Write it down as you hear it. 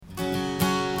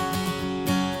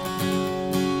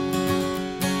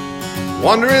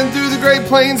Wandering through the great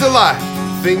plains of life,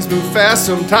 things move fast,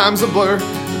 sometimes a blur.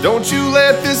 But don't you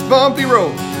let this bumpy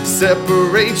road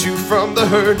separate you from the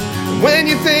herd. And when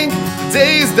you think the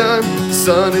day is done, the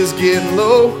sun is getting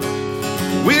low,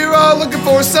 we're all looking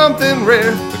for something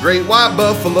rare, the great white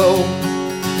buffalo.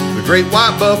 The Great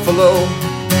White Buffalo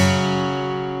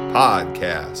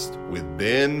Podcast with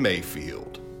Ben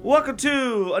Mayfield. Welcome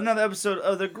to another episode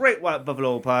of the Great White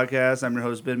Buffalo Podcast. I'm your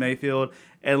host, Ben Mayfield.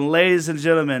 And ladies and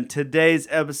gentlemen, today's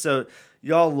episode,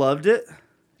 y'all loved it.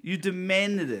 You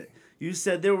demanded it. You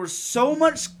said there was so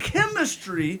much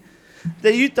chemistry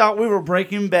that you thought we were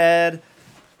Breaking Bad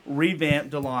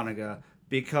revamped Dahlonega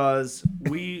because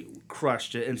we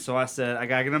crushed it. And so I said, I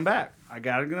got to get them back. I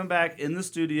got to get them back in the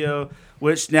studio,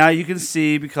 which now you can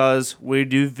see because we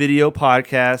do video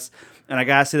podcasts. And I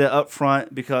got to say that up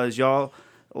front because y'all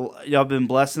been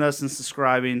blessing us and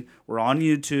subscribing. We're on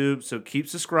YouTube, so keep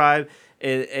subscribed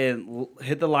and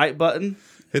hit the like button.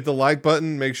 Hit the like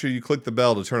button. Make sure you click the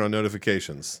bell to turn on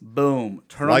notifications. Boom.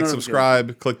 Like,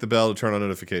 subscribe, click the bell to turn on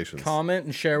notifications. Comment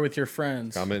and share with your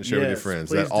friends. Comment and share with your friends.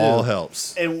 Please That all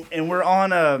helps. And we're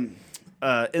on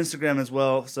Instagram as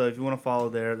well, so if you want to follow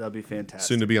there, that'd be fantastic.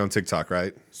 Soon to be on TikTok,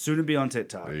 right? Soon to be on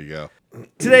TikTok. There you go.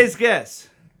 Today's guest,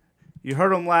 you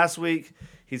heard him last week.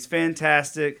 He's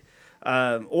fantastic.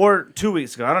 Or 2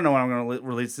 weeks ago. I don't know when I'm going to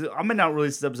release it. I may not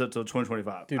release this episode until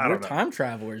 2025. Dude, we're time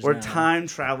travelers. We're time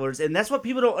travelers, and that's what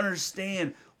people don't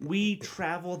understand. We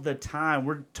travel the time.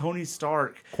 We're Tony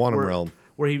Stark. Quantum realm.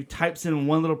 Where he types in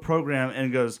one little program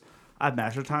and goes, I've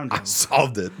mastered time travel. I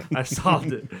solved it. I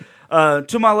solved it.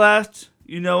 To my left,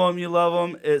 you know him, you love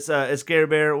him. It's Garrett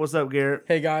Bear. What's up, Garrett?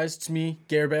 Hey guys, it's me,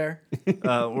 Garrett Bear.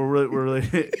 We're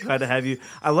really glad to have you.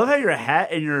 I love how your hat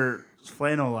and your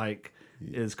flannel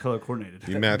is color coordinated.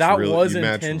 You match That really, was you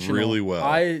match intentional. really well.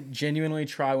 I genuinely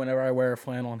try whenever I wear a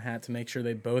flannel and hat to make sure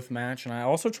they both match, and I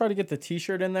also try to get the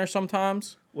T-shirt in there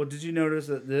sometimes. Well, did you notice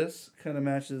that this kind of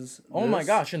matches? Oh my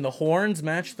gosh, and the horns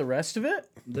match the rest of it?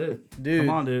 Dude. Dude.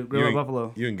 Come on, dude. Great White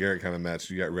Buffalo. You and Garrett kind of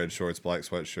matched. You got red shorts, black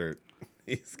sweatshirt.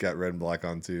 He's got red and black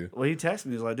on too. Well, he texted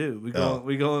me. He's like, dude, we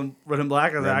go in red and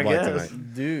black. I was like, I guess.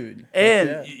 Tonight. Dude. And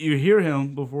yeah. you hear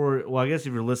him before. Well, I guess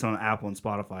if you're listening on Apple and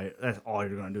Spotify, that's all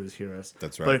you're going to do is hear us.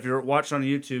 That's right. But if you're watching on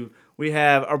YouTube, we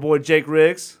have our boy Jake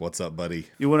Riggs. What's up, buddy?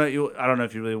 I don't know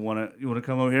if you really want to. You want to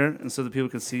come over here and so the people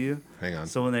can see you. Hang on.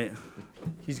 So when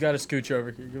He's got to scooch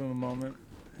over here. Give him a moment.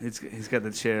 he's got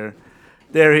the chair.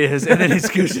 There he is, and then he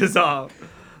scooches off.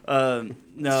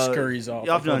 No, Scurries off.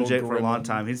 Y'all have known Jake for a long gremlin.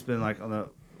 time. He's been on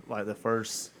the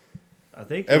first, I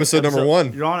think Episode number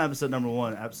 1. You're on episode number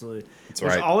 1, absolutely. That's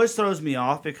Which right. always throws me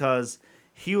off because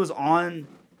he was on.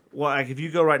 Well, if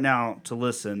you go right now to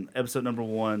listen, episode number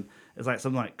 1 is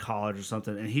something like college or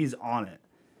something, and he's on it.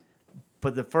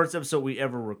 But the first episode we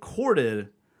ever recorded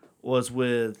was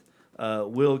with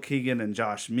Will Keegan and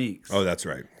Josh Meeks. Oh, that's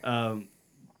right.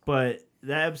 But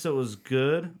that episode was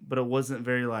good, but it wasn't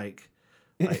very like.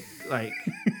 I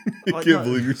can't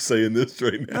believe you're saying this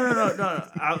right now. No.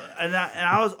 I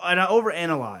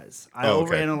overanalyze. I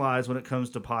overanalyze when it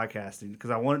comes to podcasting because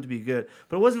I want it to be good,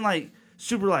 but it wasn't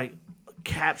super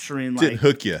capturing. Didn't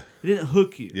hook you. It didn't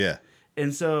hook you. Yeah.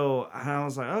 And so I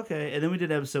was like, okay. And then we did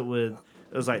an episode with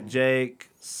Jake,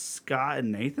 Scott,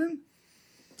 and Nathan,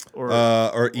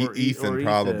 or Ethan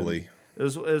probably. It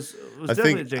was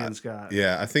definitely Jake and Scott.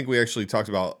 Yeah, I think we actually talked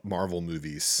about Marvel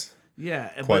movies. Yeah,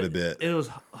 quite a bit. It was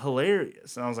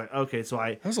hilarious, and I was like, okay, so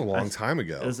that was a long time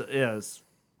ago. It was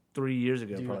 3 years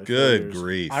ago. Probably Good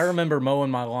grief! I remember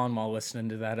mowing my lawn while listening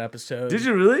to that episode. Did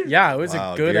you really? Yeah, it was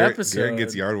a good episode. Garrett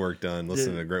gets yard work done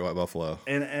listening to Great White Buffalo.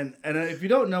 And if you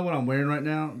don't know what I'm wearing right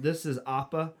now, this is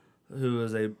Appa, who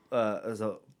is a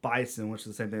bison, which is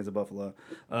the same thing as a buffalo.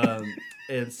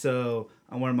 And so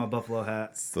I'm wearing my buffalo hat.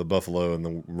 It's the buffalo in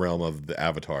the realm of the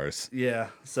avatars. Yeah.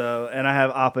 So, and I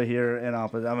have Appa here and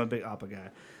Appa. I'm a big Appa guy.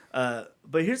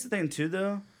 But here's the thing too,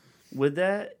 though, with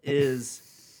that is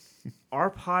our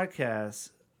podcast.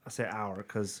 I say our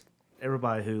because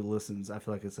everybody who listens, I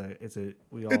feel like it's a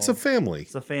family.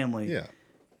 It's a family. Yeah.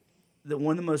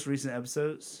 One of the most recent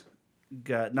episodes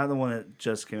got not the one that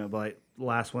just came out, but the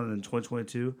last one in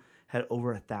 2022 had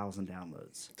over 1,000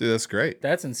 downloads. Dude, that's great.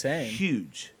 That's insane.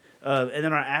 Huge. And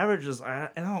then our average is, I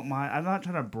don't mind. I'm not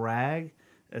trying to brag.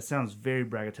 It sounds very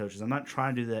braggadocious. I'm not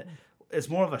trying to do that. It's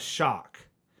more of a shock.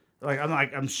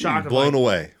 I'm shocked. Blown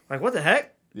away. What the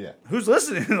heck? Yeah. Who's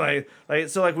listening?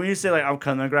 So when you say I'm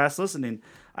cutting the grass listening,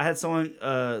 I had someone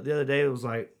the other day. It was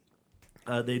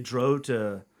they drove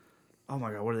to, oh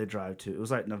my god, where did they drive to? It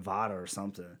was Nevada or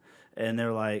something, and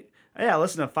they're like, hey, I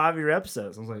listened to 5 of your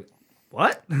episodes. I was like,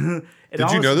 what? And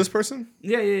Did you know this person?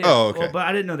 Yeah. Oh, okay. Well, but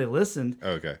I didn't know they listened.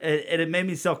 Okay. And it made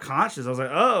me self-conscious. I was like,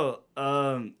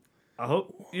 I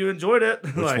hope you enjoyed it.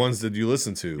 Which like, ones did you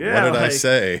listen to? Yeah, what did I like,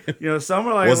 say? Some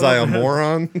were like, Was I a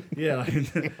moron? Yeah.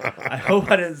 I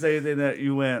hope I didn't say anything that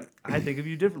you went, I think of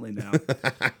you differently now.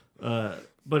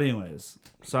 But anyways,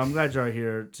 so I'm glad you're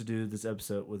here to do this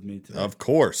episode with me today. Of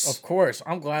course. Of course.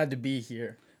 I'm glad to be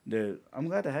here. Dude, I'm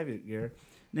glad to have you, Gary.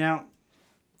 Now,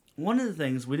 one of the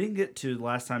things we didn't get to the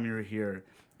last time you were here,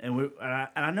 and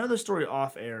I know the story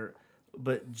off air,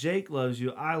 but Jake loves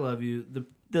you, I love you,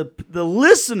 the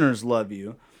listeners love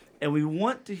you, and we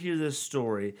want to hear this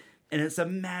story, and it's a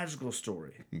magical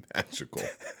story. Magical.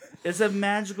 It's a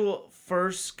magical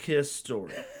first kiss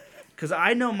story. Because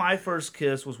I know my first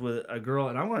kiss was with a girl,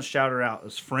 and I'm going to shout her out. It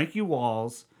was Frankie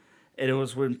Walls, and it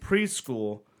was in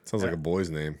preschool. Sounds like a boy's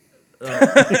name.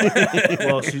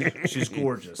 Well, she's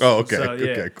gorgeous. Oh, okay. So,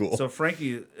 yeah. Okay, cool. So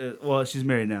Frankie, she's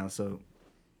married now, so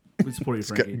we support you,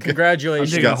 Frankie.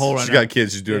 Congratulations. digging a hole right She now. got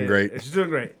kids. She's doing great. She's doing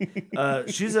great.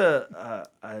 She's a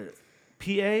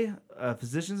PA, a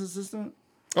physician's assistant.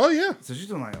 Oh, yeah. So she's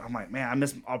doing I'm like, man, I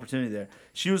missed an opportunity there.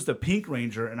 She was the Pink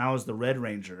Ranger, and I was the Red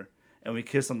Ranger, and we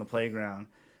kissed on the playground.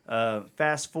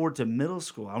 Fast forward to middle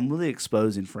school. I'm really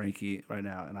exposing Frankie right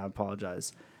now, and I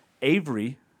apologize.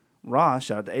 Avery, Ross,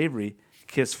 shout out to Avery,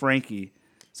 kissed Frankie.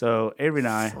 So Avery and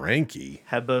I Frankie.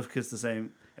 had both kissed the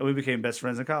same, and we became best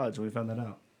friends in college, and we found that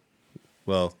out.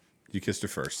 Well, you kissed her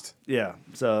first. Yeah.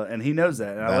 So, and he knows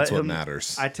that. And That's I let what him,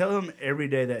 matters. I tell him every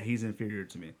day that he's inferior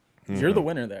to me. You're the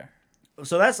winner there.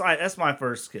 So that's my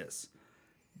first kiss.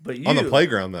 But you On the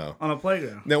playground, though. on a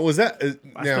playground. Now, was that... I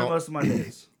spent now, most of my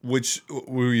days. which...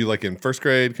 Were you like in first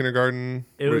grade, kindergarten?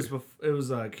 It was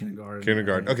kindergarten.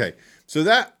 Kindergarten. Okay. So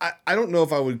that... I don't know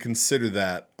if I would consider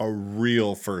that a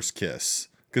real first kiss.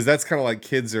 Because that's kind of like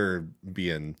kids are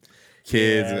being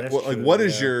kids. Yeah, and, that's like, true, what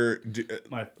is yeah. your...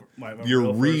 My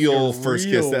Your real first first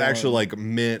real kiss that actually one. like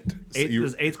meant...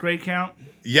 does eighth grade count?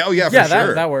 Yeah, oh yeah, for Yeah,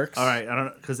 sure. that works. All right, I don't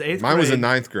know because eighth. Mine grade, was in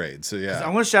ninth grade, so I yeah.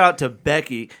 want to shout out to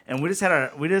Becky, and we just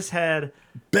had.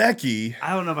 Becky.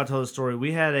 I don't know if I told the story.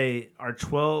 We had our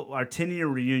 10-year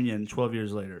reunion 12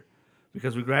 years later,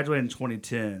 because we graduated in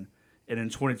 2010, and in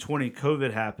 2020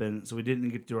 COVID happened, so we didn't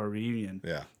get to do our reunion.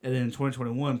 Yeah. And then in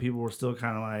 2021, people were still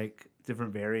kind of like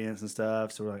different variants and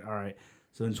stuff, so we're like, all right.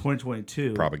 So in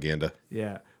 2022, Propaganda.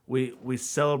 yeah, we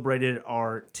celebrated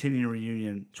our 10-year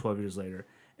reunion 12 years later.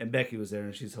 And Becky was there,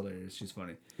 and she's hilarious. She's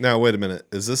funny. Now, wait a minute.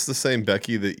 Is this the same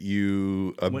Becky that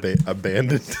you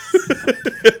abandoned?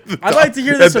 I'd like to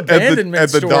hear this abandonment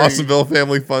at the story. Dawsonville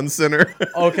Family Fun Center.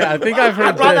 Okay, I think I've heard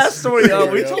I brought that this. story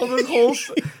up. We told this whole.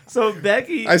 So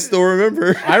Becky, I still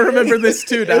remember. I remember this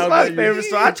too. that's Now my that you- favorite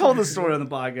story. I told the story on the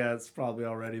podcast probably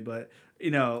already, but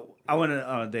I went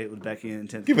on a date with Becky in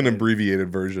 10th Give an grade,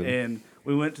 abbreviated version. and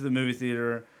we went to the movie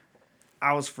theater.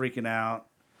 I was freaking out,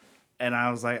 and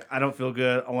I was like, I don't feel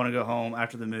good. I want to go home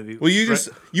after the movie. Well,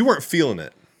 you weren't feeling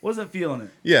it. wasn't feeling it.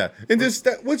 Yeah, and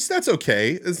that's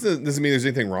okay. It doesn't mean there's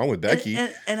anything wrong with Becky.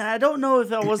 And I don't know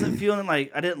if I wasn't feeling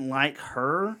like I didn't like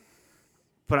her,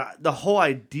 but the whole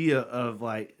idea of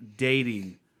like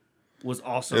dating was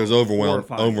also It was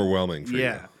overwhelming for you.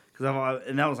 Yeah,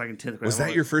 and that was like in 10th grade. Was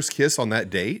that your first kiss on that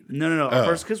date? No. Oh. Our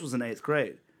first kiss was in 8th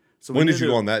grade. So When did you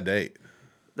go on that date?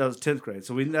 That was 10th grade.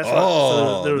 So that's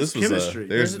Oh, so there was this was chemistry.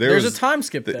 There's a time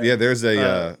skip there. Yeah, there's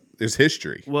there's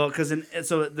history. Well, because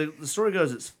the story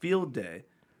goes, it's field day.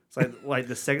 It's like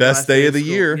the second Best last day of the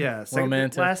school. year. Yeah, second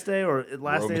Romantic. last day or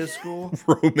last day of school.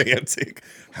 Romantic.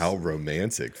 How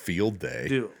romantic. Field day.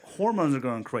 Dude, hormones are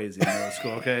going crazy in middle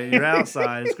school. Okay, you're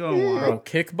outside, it's going Bro, wild.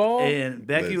 kickball? And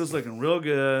Becky was looking real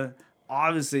good.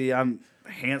 Obviously, I'm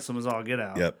handsome as all get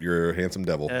out. Yep, you're a handsome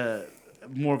devil.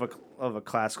 More of a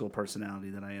classical personality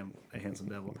than I am a handsome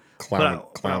devil.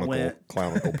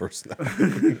 Clownical person.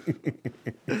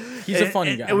 He's a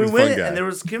funny guy. And we He's a went, fun guy. and there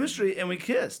was chemistry, and we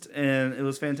kissed, and it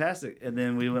was fantastic. And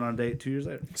then we went on a date 2 years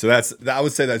later. So I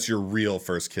would say that's your real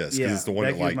first kiss because Yeah, it's the one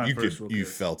Becky that was my like first real you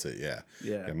kiss. felt it. Yeah.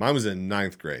 Yeah. Mine was in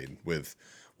 9th grade with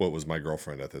what was my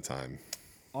girlfriend at the time.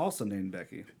 Also named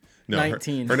Becky. No,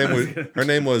 19. Her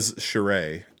name was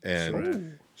Sheree,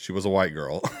 and she was a white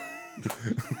girl.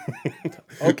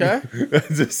 Okay.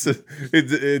 just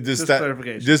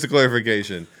clarification. Just a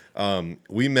clarification.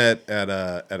 We met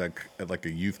at like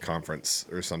a youth conference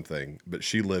or something, but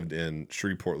she lived in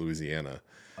Shreveport, Louisiana.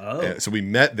 Oh. And so we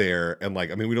met there, and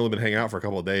we'd only been hanging out for a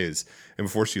couple of days, and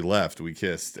before she left, we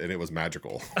kissed, and it was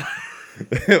magical.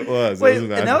 It was. Wait, it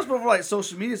was and that was before like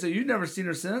social media, so you've never seen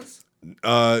her since?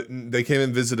 They came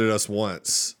and visited us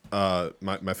once,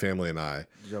 my family and I.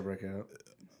 Did y'all break out?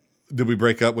 Did we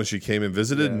break up when she came and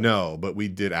visited? Yeah. No, but we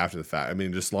did after the fact. I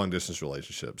mean, just long distance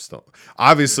relationships. Don't.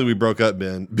 Obviously, we broke up,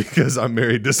 Ben, because I'm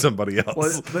married to somebody else.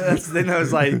 Well, but that's the thing. I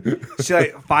was like, she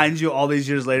like finds you all these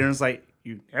years later, and it's like,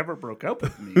 you never broke up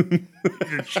with me.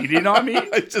 You're cheating on me.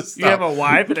 You have a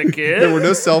wife and a kid. There were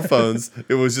no cell phones.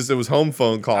 It was home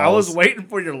phone calls. I was waiting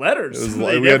for your letters.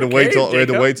 We had to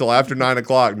wait till after 9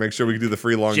 o'clock. Make sure we could do the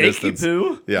free long Jakey distance.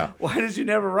 poo. Yeah. Why did you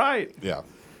never write? Yeah.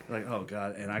 Like, oh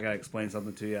God, and I gotta explain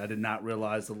something to you. I did not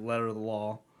realize the letter of the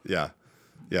law. Yeah.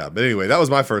 Yeah. But anyway, that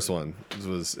was my first one. This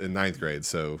was in 9th grade.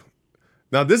 So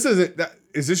now this isn't.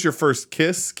 Is this your first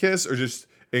kiss, or just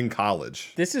in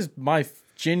college? This is my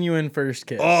genuine first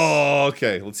kiss. Oh,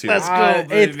 okay. Let's hear Let's it.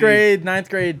 go. 8th grade, 9th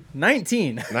grade,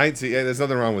 19. 19. Yeah, there's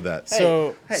nothing wrong with that.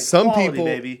 So Hey, Some quality, people,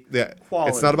 baby. yeah, Quality.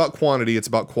 it's not about quantity. It's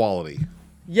about quality.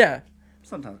 yeah,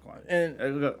 Sometimes quiet.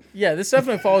 And- yeah, this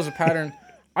definitely follows a pattern.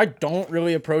 I don't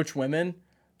really approach women.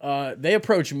 They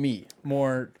approach me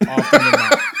more often than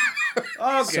not.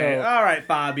 Okay, So- all right,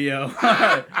 Fabio.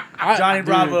 Johnny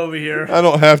Bravo over here. I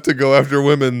don't have to go after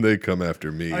women. They come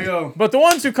after me. I go. But the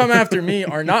ones who come after me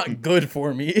are not good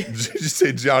for me. Did you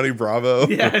say Johnny Bravo?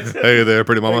 Yeah. Hey there,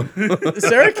 pretty mama.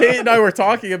 Sarah Kate and I were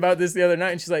talking about this the other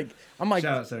night, and she's like, I'm like,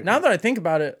 Shout out Sarah now Kate. that I think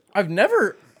about it, I've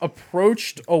never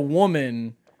approached a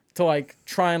woman to like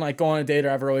try and like go on a date or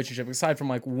have a relationship aside from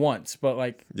like once, but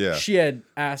like Yeah. she had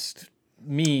asked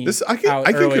me I can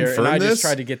earlier, confirm and I this. just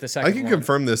tried to get the second I can one.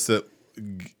 confirm this that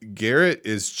Garrett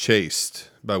is chased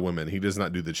by women. He does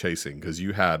not do the chasing because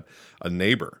you had a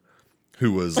neighbor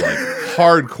who was like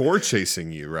hardcore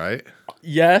chasing you, right?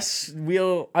 Yes,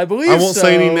 I believe I won't so.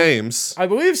 say any names. I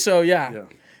believe so, yeah.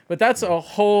 But that's a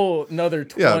whole nother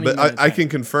 20 Yeah, but I minutes. can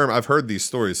confirm. I've heard these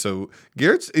stories. So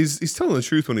Garrett's he's telling the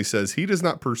truth when he says he does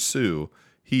not pursue.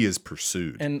 He is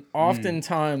pursued. And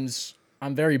oftentimes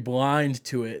I'm very blind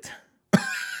to it.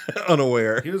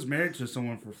 Unaware. He was married to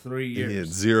someone for 3 years. He had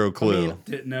zero clue.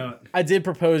 Didn't know it. I did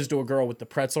propose to a girl with the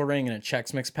pretzel ring and a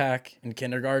Chex Mix pack in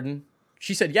kindergarten.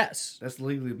 She said yes. That's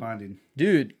legally binding.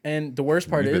 Dude, and the worst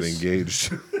part We've been is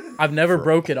engaged I've never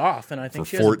broke it off, and I think for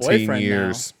she has a 14 boyfriend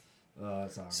years.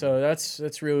 That's awesome. So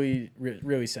that's really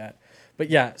really sad. But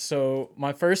yeah, so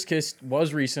my first kiss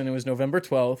was recent. It was November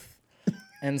 12th.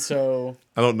 And so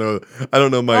I don't know my I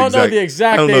don't know exact. the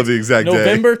exact I don't know date. the exact day.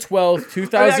 November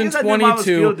 12th, I guess I knew mine was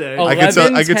 2022. field day.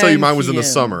 I can tell you mine was in the 11:10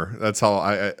 summer. That's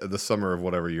how the summer of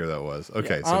whatever year that was.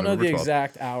 Okay, so I don't know November the 12th.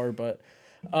 exact hour, but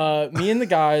me and the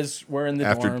guys were in the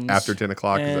dorms. after 10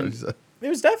 o'clock. Is that what and you said? It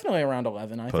was definitely around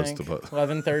 11, I Post think. to post.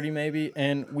 11:30 maybe.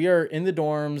 And we are in the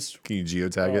dorms. Can you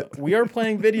geotag it? We are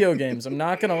playing video games. I'm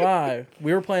not going to lie.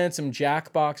 We were playing some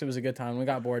Jackbox. It was a good time. We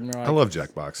got bored and we were I like, love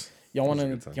Jackbox. y'all want a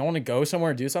good time. to go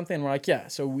somewhere and do something? And we're like, yeah.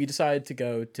 So we decided to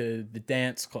go to the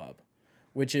dance club,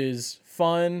 which is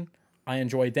fun. I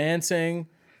enjoy dancing.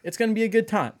 It's going to be a good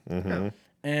time. Mm-hmm.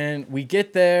 And we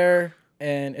get there,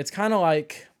 and it's kind of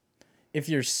like if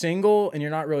you're single and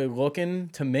you're not really looking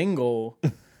to mingle,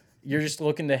 you're just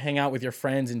looking to hang out with your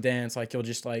friends and dance. Like you'll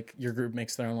just like your group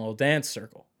makes their own little dance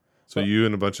circle. So you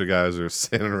and a bunch of guys are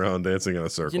standing around dancing in a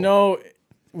circle. You know,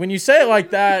 when you say it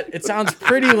like that, it sounds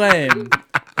pretty lame,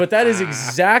 but that is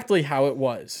exactly how it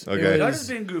was. Okay. It Y'all was- just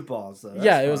being goofballs, though. That's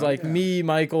yeah, it was fine. like me,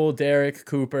 Michael, Derek,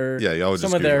 Cooper. Yeah, y'all was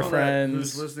some just of their goofballing.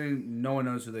 Who's friends. listening? No one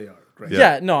knows who they are. Great.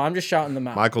 Yeah, no, I'm just shouting them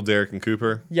out. Michael, Derek, and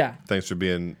Cooper. Yeah. Thanks for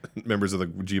being members of the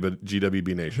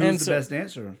GWB Nation. And Who's the so- best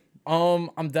dancer?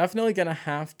 I'm definitely gonna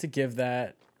have to give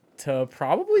that to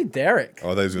probably Derek. Oh,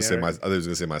 I thought he was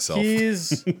gonna say myself.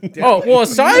 He's well,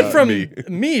 aside from me.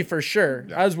 me for sure,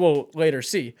 as we'll later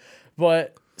see.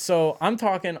 But so I'm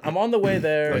on the way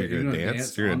there. You're gonna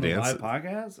dance? You're gonna on the dance live it?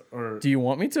 podcast? Or Do you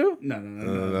want me to?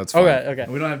 no. That's fine. Okay.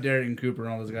 We don't have Derek and Cooper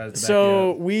and all those guys. To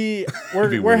So back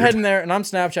we're weird. heading there, and I'm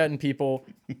Snapchatting people.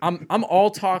 I'm all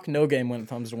talk, no game when it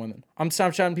comes to women. I'm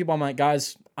Snapchatting people. I'm like,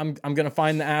 guys, I'm gonna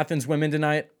find the Athens women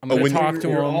tonight. I'm gonna when talk you to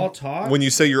up. You're them. all talk. When you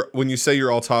say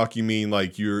you're all talk, you mean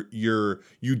like you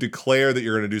declare that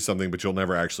you're gonna do something, but you'll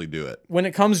never actually do it. When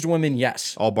it comes to women,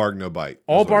 yes. All bark, no bite. is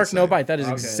All what bark, he's no saying. bite. That is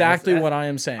Okay, exactly that's- what I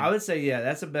am saying. I would say, yeah,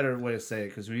 that's a better way to say it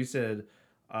because when you said,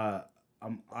 I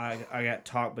got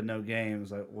talk but no game, it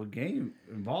was like, well, game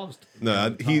involves. No,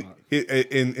 talk.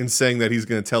 in saying that he's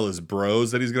going to tell his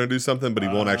bros that he's going to do something, but he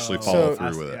won't actually follow So-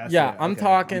 through with it. Yeah, I'm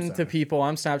talking to people.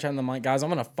 I'm Snapchatting them like, guys, I'm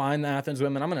going to find the Athens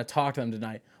women. I'm going to talk to them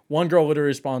tonight. One girl literally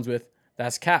responds with,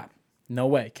 that's cap. No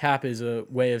way. Cap is a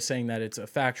way of saying that it's a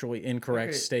factually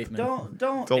incorrect statement. Don't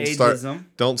Don't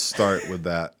ageism. start with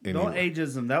that. Don't Anyway.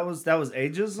 ageism. That was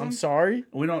ageism. I'm sorry.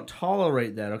 We don't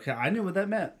tolerate that. Okay, I knew what that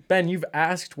meant. Ben, you've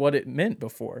asked what it meant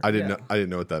before. I didn't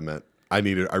know what that meant.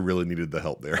 I really needed the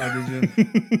help there. Oh, did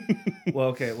you? Well,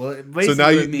 okay. Well, So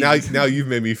basically now you've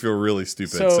made me feel really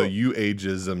stupid. So- So you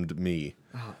ageismed me,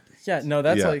 Yeah, no,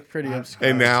 that's Yeah. like pretty obscure.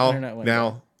 and Internet lingo.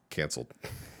 now canceled.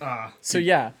 So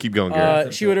yeah, Keep going,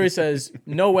 Garrett. she literally says,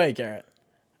 "No way, Garrett."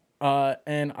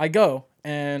 And I go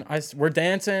and we're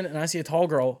dancing, and I see a tall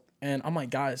girl, and I'm like,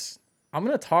 guys, I'm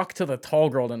gonna talk to the tall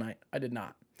girl tonight. I did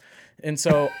not, and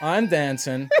so I'm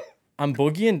dancing, I'm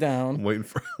boogieing down, I'm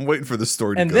waiting for the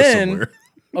story to and go then somewhere.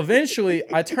 eventually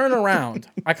I turn around.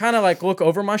 I kind of like look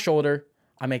over my shoulder.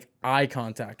 I make eye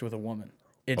contact with a woman.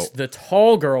 It's the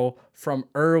tall girl from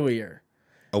earlier.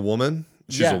 A woman?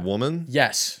 She's Yeah. a woman,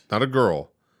 Yes, not a girl.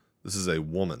 This is a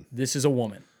woman. this is a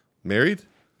woman. Married?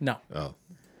 No. Oh,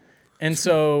 And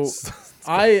so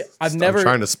I've never. I'm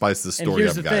trying to spice this And story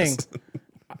here's up, the guys. thing.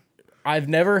 I've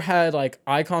never had like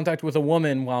eye contact with a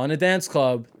woman while in a dance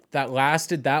club that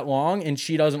lasted that long, and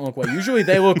she doesn't look away. Usually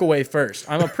they look away first.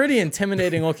 I'm a pretty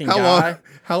intimidating looking How guy. long?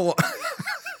 How long?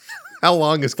 How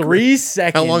long is 3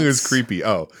 seconds. How long is creepy?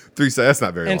 Oh, 3 seconds. That's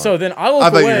not very long. And so then I look I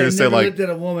thought you were away. gonna say never like. looked at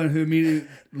a woman who immediately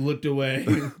looked away. I think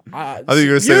you were gonna say it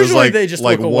was usually like they just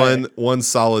like look away. one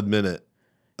solid minute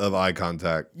of eye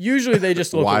contact, Usually they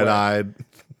just look wide away. eyed.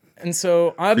 And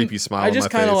so I'm. Creepy smile I on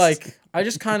just my kind of face. like. I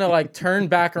just kind of like turn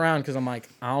back around because I'm like,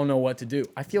 I don't know what to do.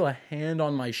 I feel a hand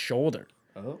on my shoulder.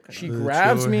 Okay. She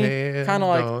grabs me, kind of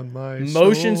like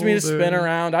motions me to spin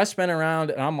around. I spin around,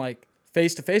 and I'm like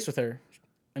face to face with her,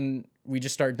 and we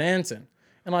just start dancing.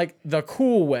 And like the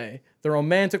cool way, the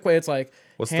romantic way, it's like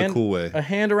What's the cool way? A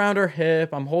hand around her hip.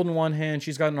 I'm holding one hand.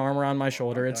 She's got an arm around my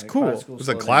shoulder. It's cool. It's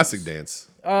a classic dance.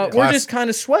 We're just kind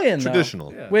of swaying though,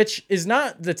 Traditional. which is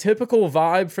not the typical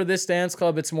vibe for this dance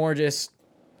club. It's more just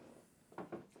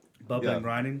Bumping and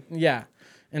grinding. yeah.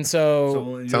 And So so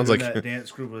when you Sounds were in like- that dance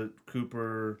group with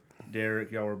Cooper,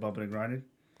 Derek, y'all were bumping and grinding.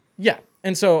 yeah.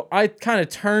 And so I kind of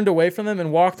turned away from them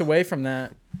and walked away from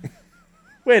that.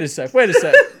 Wait a sec.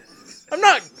 I'm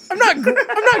not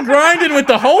grinding with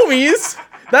the homies.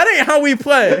 That ain't how we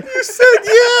play. You said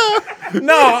yeah.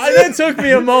 No, that took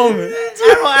me a moment.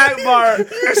 Akbar,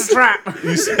 it's a trap.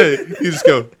 You said you just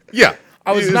go yeah.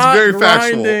 I was It's not very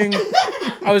factual. grinding.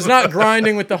 I was not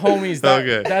grinding with the homies. That,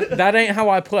 Okay. that ain't how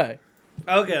I play.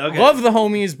 Okay. Love the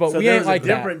homies, but So we there's ain't like a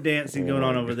that. different dancing going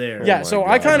on over there. Yeah, my so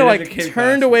I God. kind of There's a like kid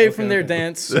turned costume. away Okay, from their okay.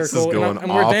 dance This is circle, going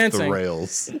and we're off dancing. the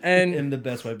rails. In And the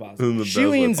best way possible. In the she best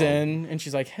way leans possible. in and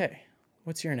she's like, "Hey,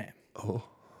 what's your name?" Oh.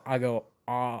 I go,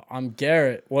 "I'm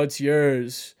Garrett. What's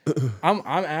yours?" I'm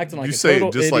acting like You a say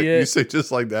total just like idiot. you say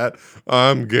just like that.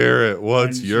 I'm Garrett.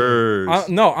 What's And yours?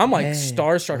 No, I'm like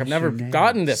starstruck. I've never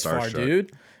gotten this far, Starstruck.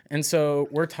 dude. And so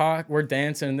we're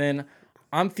dancing, and then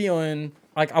I'm feeling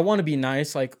like I want to be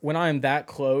nice. Like when I'm that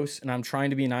close and I'm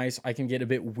trying to be nice, I can get a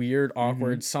bit weird,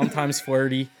 awkward, sometimes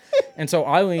flirty. And so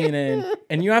I lean in,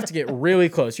 and you have to get really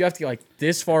close. You have to get like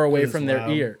this far away from their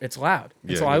loud. ear. It's loud.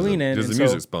 And Yeah, so I lean in, because and the so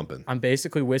music's bumping. I'm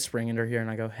basically whispering into her ear, and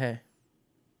I go, "Hey,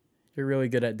 you're really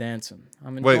good at dancing."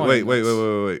 I'm Wait. enjoying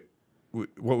this."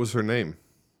 What was her name?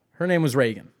 Her name was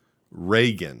Reagan.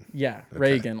 Reagan. Yeah,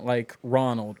 Reagan, like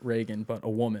Ronald Reagan, but a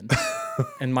woman,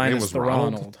 and minus was the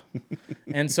Ronald? Ronald.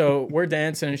 And so we're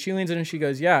dancing, and she leans in and she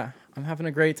goes, "Yeah, I'm having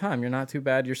a great time. You're not too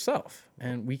bad yourself."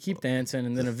 And we keep dancing,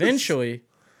 and then eventually,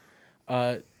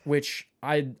 which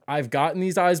I've gotten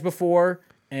these eyes before,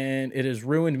 and it has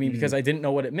ruined me because I didn't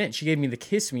know what it meant. She gave me the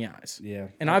kiss me eyes. Yeah.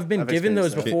 And I've been I've given those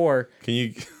experienced that. before. Can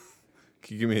you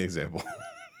give me an example?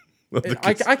 Of the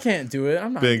I, kiss- I can't do it.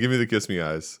 I'm not. Ben, give me the kiss me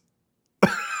eyes.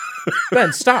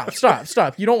 Ben, stop.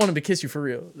 You don't want him to kiss you for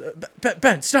real.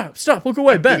 Ben, stop. Look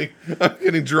away, Ben. I'm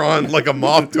getting drawn like a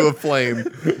moth to a flame.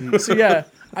 So yeah,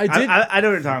 I did. I know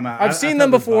what you're talking about. I've seen them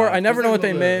before. I never know what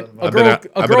they meant. A I've been girl, out,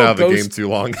 a I've been girl out of the game ghost. too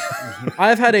long.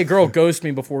 I've had a girl ghost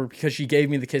me before because she gave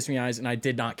me the kiss me eyes and I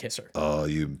did not kiss her. Oh,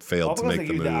 you failed to Because make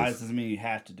they the give you the eyes move. doesn't mean you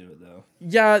have to do it though.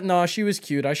 Yeah, no, she was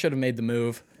cute. I should have made the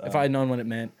move if I had known what it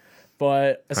meant.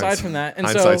 But aside from that, and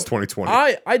Hindsight's so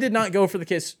 20/20. I did not go for the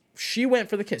kiss. She went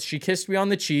for the kiss. She kissed me on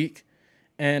the cheek,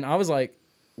 and I was like,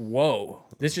 "Whoa,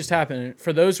 this just happened."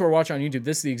 For those who are watching on YouTube,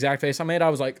 this is the exact face I made. I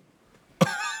was like.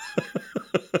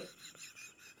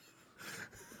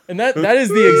 And that is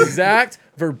the exact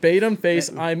verbatim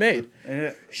face I made.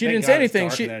 She didn't say anything.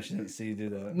 She didn't see you do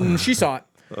that. she saw it.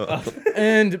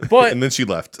 But And then she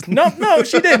left. no,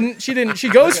 she didn't. She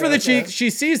goes for the cheek. She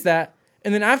sees that,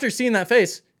 and then after seeing that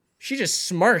face, she just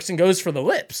smirks and goes for the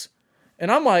lips.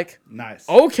 And I'm like, Nice.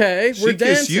 okay, we're She kissed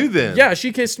dancing. you then? Yeah,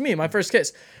 she kissed me. My first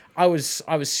kiss. I was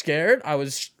scared. I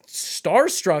was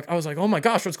starstruck. I was like, oh my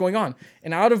gosh, what's going on?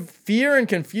 And out of fear and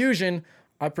confusion,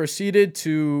 I proceeded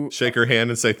to. Shake her hand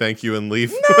and say thank you and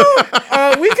leave.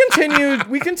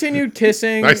 We continued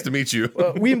kissing. Nice to meet you.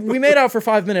 We made out for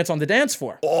 5 minutes on the dance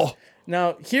floor. Oh,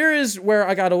 Now here is where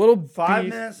I got a little 5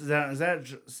 beef. minutes? Is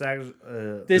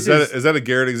that This is that a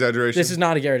Garrett exaggeration? This is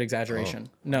not a Garrett exaggeration.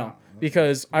 No,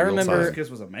 because I remember first kiss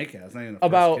was a makeout. It's not even a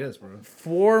about first kiss, bro.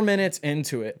 4 minutes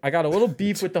into it, I got a little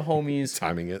beef with the homies.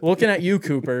 Timing it. Looking at you,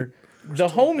 Cooper. The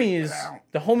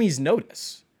homies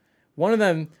notice. One of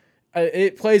them,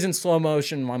 it plays in slow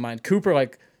motion in my mind. Cooper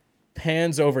like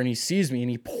pans over and he sees me and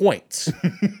he points,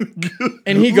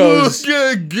 and he goes,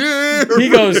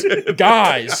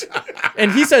 guys,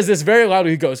 and he says this very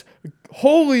loudly. He goes,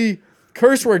 holy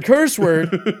curse word,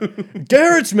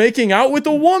 Garrett's making out with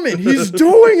a woman. He's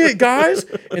doing it, guys.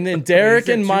 And then Derek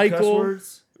and Michael.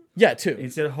 Yeah, two. He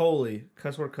said holy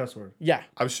cuss word. Yeah.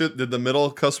 I'm sure. Did the middle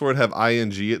cuss word have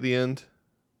ing at the end?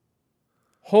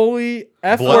 Holy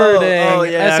F-wording,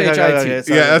 yeah, S-H-I-T. okay.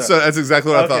 Sorry, Yeah, that's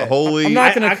exactly what I thought. Holy I'm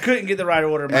not gonna- I couldn't get the right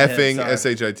order in my effing head.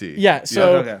 Sorry. shit. Yeah,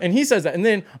 so, okay. and he says that. And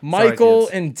then Michael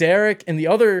kids. and Derek and the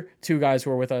other two guys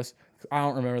who were with us, I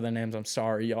don't remember their names. I'm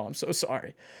sorry, y'all. I'm so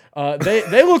sorry.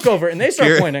 They look over and they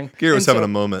start pointing. Garrett was And having so a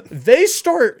moment. They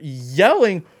start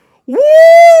yelling, woo,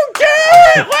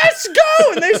 Garrett, let's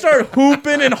go! And they start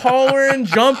hooping and hollering,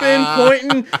 jumping,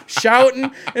 pointing,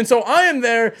 shouting. And so I am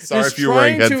there Sorry just if you're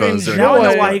wearing trying to headphones during Now I know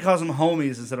enjoy. why he calls them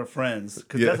homies instead of friends.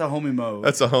 Because Yeah. that's a homie mode.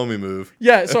 That's a homie move.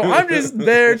 Yeah, so I'm just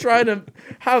there trying to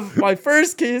have my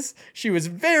first kiss. She was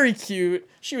very cute.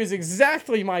 She was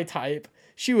exactly my type.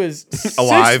 She was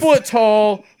Alive. 6 foot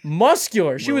tall,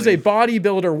 muscular. She was a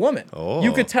bodybuilder woman. Oh.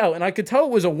 You could tell, and I could tell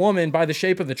it was a woman by the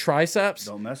shape of the triceps.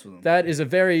 Don't mess with them. That is a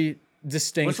very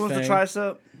distinct Which one's thing. the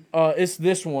tricep? It's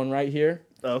this one right here.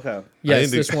 Oh, okay.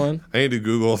 Yes, need this to, one. I need to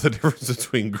Google the difference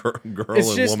between girl It's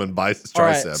and just- woman triceps. all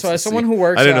right, so to as someone see. who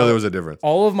works I didn't know out- there was a difference.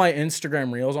 All of my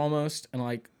Instagram reels almost, and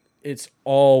like it's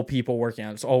all people working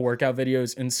out. It's all workout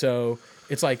videos, and so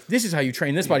it's like this is how you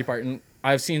train this body part. And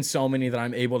I've seen so many that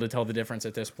I'm able to tell the difference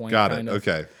at this point. Got it. kind of.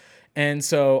 Okay. And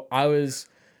so I was,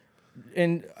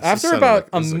 and after sounding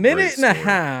about like a this is a minute great and a story.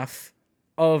 half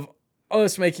of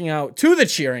us making out to the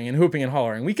cheering and hooping and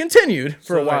hollering, we continued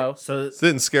for a while. So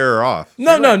Didn't scare her off.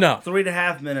 No.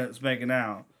 3.5 minutes making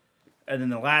out. And then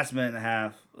the last minute and a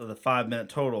half of the 5 minute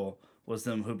total was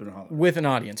them hooping and hollering. With an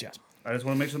audience, yes. I just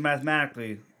want to make sure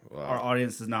mathematically our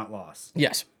audience is not lost.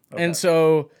 Yes. And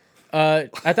so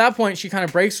at that point, she kind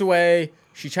of breaks away.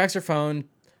 She checks her phone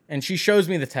and she shows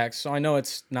me the text. So I know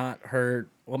it's not her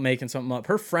making something up.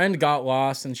 Her friend got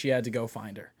lost and she had to go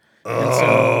find her. And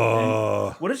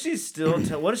so, What if she still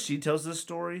tell? What if she tells this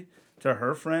story to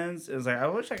her friends? It's like I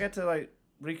wish I got to like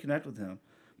reconnect with him,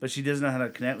 but she doesn't know how to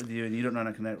connect with you, and you don't know how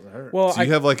to connect with her. well, Do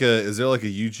you have is there like a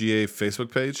UGA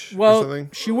Facebook page or well, something?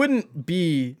 she wouldn't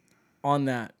be on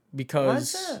that why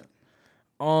because is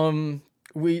that?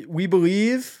 we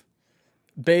believe,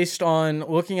 based on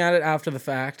looking at it after the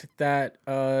fact, that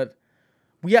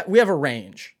we have a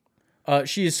range.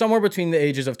 She is somewhere between the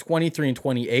ages of 23 and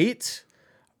 28.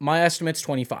 My estimate's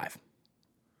 25.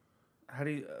 How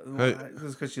do you? Hey.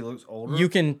 Just because she looks older. You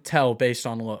can tell based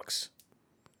on looks.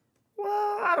 Well,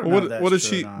 I don't know. if that's What is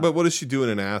true she? or not. But what is she doing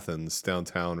in Athens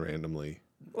downtown randomly?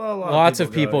 Well, a lot Lots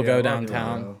of people yeah, go a lot of people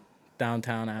downtown, go.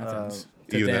 downtown Athens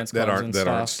to Even dance that clubs aren't and that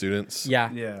stuff. aren't students.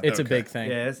 Yeah, Yeah. it's a Okay. big thing.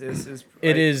 Yeah, it's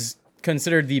It is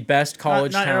considered the best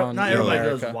college town Not in everybody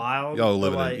America. goes wild. Y'all but,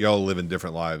 living y'all living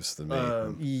different lives than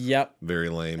me. Yep. Very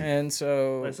lame. And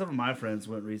so Like some of my friends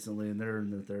went recently, and they're in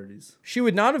their 30s. she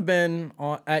would not have been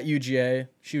at UGA.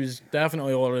 She was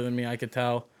definitely older than me, I could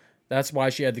tell. That's why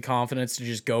she had the confidence to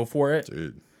just go for it.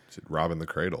 Dude, she's robbing the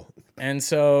cradle. And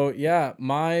so, yeah,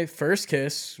 my first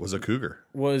kiss Was a cougar.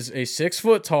 was a 6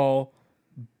 foot tall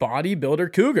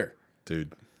bodybuilder cougar.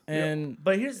 Dude. And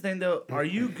But here's the thing, though. Are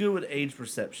you good with age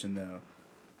perception, though?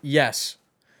 yes,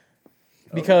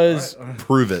 because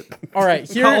Prove it. all right,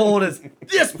 here, How old is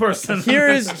this person?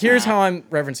 here's how I'm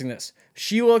referencing this.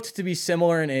 She looked to be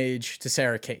similar in age to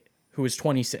Sarah Kate, who was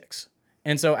 26.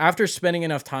 And so after spending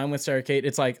enough time with Sarah Kate,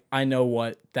 it's like I know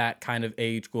what that kind of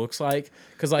age looks like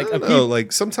because like No,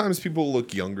 like sometimes people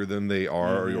look younger than they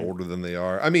are or older than they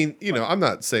are. I mean, I'm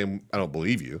not saying I don't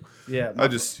believe you. Yeah, I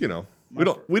just, we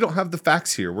don't have the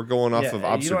facts here. We're going off of you don't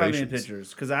have any observations. pictures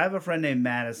because I have a friend named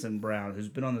Madison Brown who's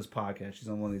been on this podcast. She's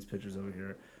on one of these pictures over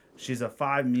here. She's a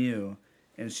 5 mu,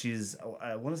 and she's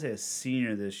I want to say a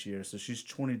senior this year, so she's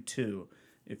 22.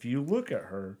 If you look at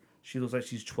her, she looks like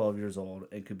she's 12 years old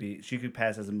and she could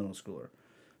pass as a middle schooler.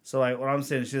 So like what I'm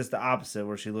saying, she's just the opposite,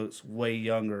 where she looks way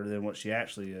younger than what she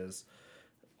actually is.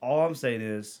 All I'm saying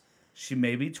is she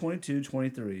may be 22,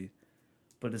 23,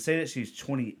 but to say that she's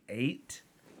 28.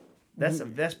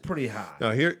 That's pretty high.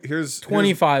 Now here's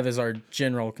 25 is our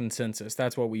general consensus.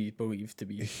 That's what we believe to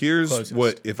be. Here's closest.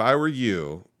 what if I were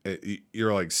you,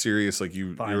 you're like serious, like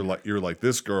Fine. you're like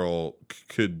this girl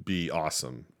could be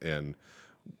awesome, and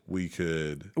we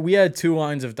could. We had 2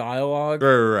 lines of dialogue.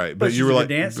 Right. But she's you were a good like,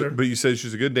 dancer. but you said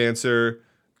she's a good dancer,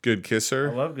 good I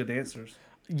kisser. love good dancers.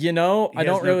 You know, I has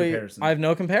don't no really. comparison. I have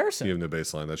no comparison. You have no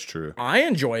baseline. That's true. I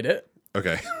enjoyed it.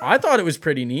 Okay. I thought it was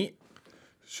pretty neat.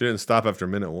 She didn't stop after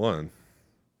minute 1.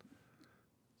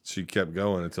 She kept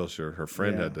going until her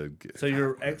friend Yeah. had to get. So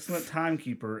you're an excellent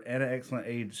timekeeper and an excellent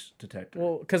age detector.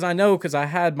 Well, because I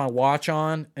had my watch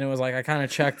on, and it was like I kind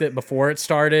of checked it before it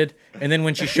started, and then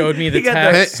when she showed me the You got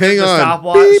text, Hang the on.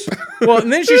 stopwatch. well,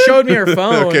 and then she showed me her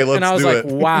phone, Okay, let's and I was do like,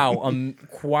 it. wow,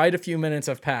 quite a few minutes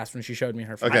have passed when she showed me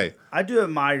her phone. Okay. I do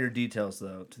admire your details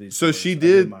though. To these. So stories. she I do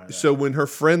did. admire that. So when her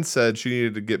friend said she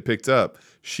needed to get picked up,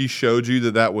 she showed you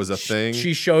that was a thing,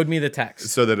 She showed me the text.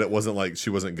 so that it wasn't like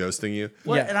she wasn't ghosting you.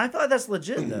 Well, yeah. and I thought that's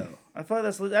legit though. I thought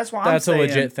that's why That's I'm a saying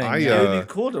legit thing. I, yeah. it would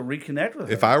be cool to reconnect with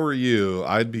her. If I were you,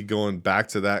 I'd be going back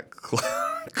to that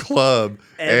club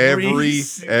Every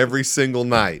every single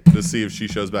night to see if she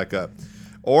shows back up,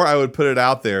 or I would put it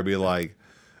out there, be like,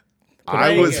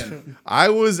 I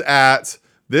was at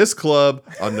this club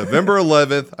on November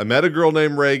 11th. I met a girl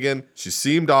named Reagan. She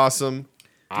seemed awesome.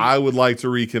 I would like to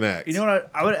reconnect. You know what?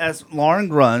 I would ask Lauren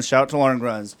Gruns. Shout out to Lauren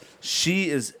Gruns. She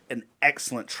is an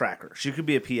excellent tracker. She could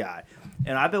be a PI.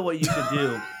 And I bet what you could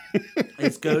do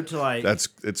is go to like.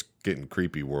 It's getting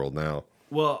creepy world now.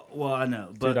 Well, I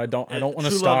know, but Dude, I don't wanna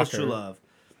true love stalk is true her. love.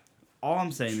 All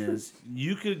I'm saying is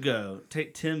you could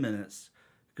take 10 minutes,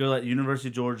 go like University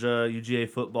of Georgia, UGA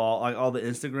football, like all the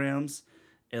Instagrams,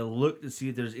 and look to see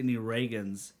if there's any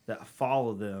Reagans that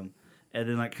follow them, and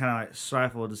then like kind of like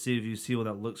stifle to see if you see one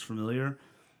that looks familiar.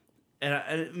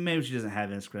 And maybe she doesn't have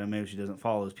Instagram, maybe she doesn't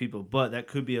follow those people, but that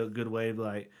could be a good way of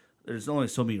like. There's only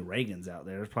so many Reagans out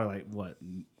there. There's probably like what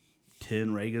 10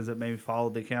 Reagans that maybe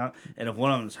followed the account, and if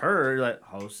one of them's her, you're like,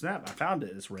 oh snap, I found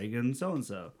it. It's Reagan so and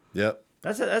so. Yep.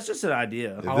 That's just an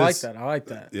idea. I like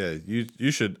that. Yeah,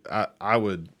 you should. I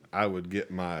would get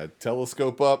my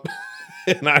telescope up,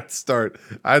 and I'd start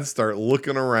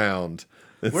looking around.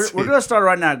 and We're see- gonna start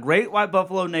right now. Great White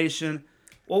Buffalo Nation.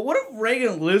 Well, what if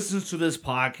Reagan listens to this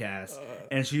podcast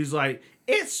and she's like,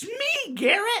 "It's me,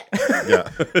 Garrett."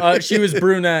 yeah, She was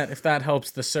brunette, if that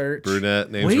helps the search.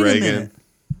 brunette name's Wait a Reagan. minute.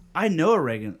 I know a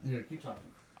Reagan. Here, keep talking.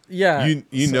 Yeah.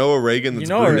 You know a Reagan that's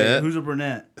know a brunette Reagan. Who's a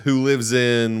brunette? who lives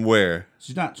in where?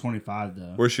 She's not 25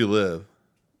 though. Where she live?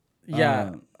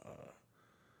 yeah.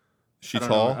 She I don't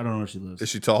tall? know. I don't know where she lives. Is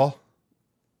she tall?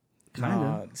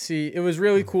 Kinda. See, it was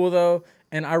really cool though,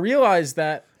 and I realized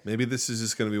that. Maybe this is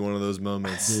just going to be one of those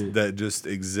moments that just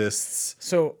exists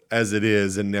So, as it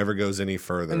is and never goes any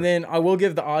further. and then I will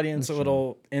give the audience a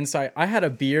little insight. I had a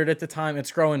beard at the time.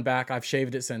 It's growing back. I've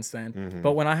shaved it since then. Mm-hmm.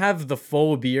 But when I have the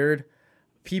full beard,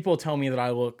 people tell me that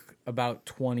I look about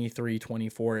 23,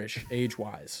 24-ish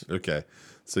age-wise. Okay,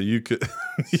 so you could.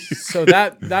 So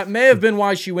that may have been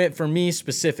why she went for me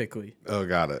specifically. Oh,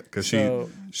 got it. Because So-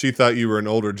 she thought you were an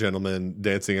older gentleman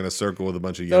dancing in a circle with a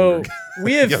bunch of So younger.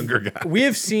 we have younger guys. we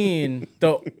have seen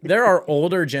there are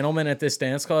older gentlemen at this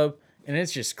dance club, and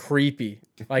it's just creepy.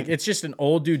 Like it's just an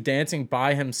old dude dancing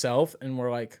by himself, and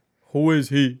we're like, who is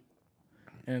he?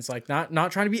 And it's like not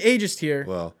trying to be ageist here.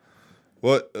 Well,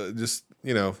 what? Just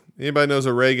anybody knows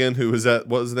a Reagan who was at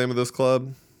what was the name of this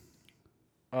club?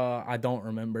 I don't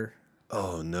remember.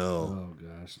 Oh no, Oh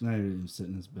gosh, now you're even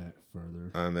setting this back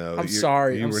further. I know. I'm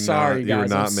sorry. You I'm were sorry, not, You were guys.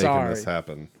 not I'm making sorry. this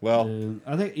happen. Well,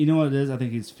 I think you know what it is. I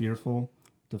think he's fearful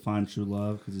to find true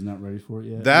love because he's not ready for it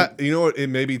yet. that you know what it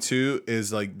may be too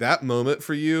is like that moment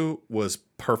for you was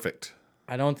perfect.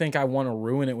 I don't think I want to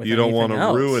ruin it with You don't want to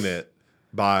ruin it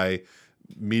by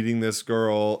meeting this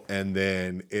girl and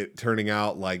then it turning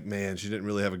out like, man, she didn't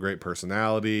really have a great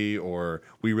personality or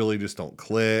we really just don't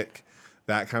click,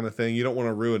 that kind of thing. You don't want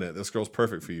to ruin it. This girl's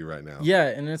perfect for you right now. Yeah,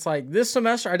 and it's like this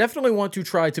semester, I definitely want to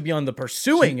try to be on the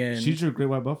pursuing end. She's your Great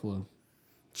White Buffalo.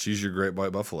 She's your great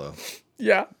white buffalo.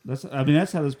 Yeah. That's how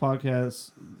this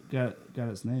podcast got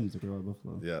its name. Is the Great White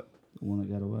Buffalo. Yep. The one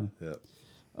that got away.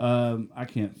 Yep. I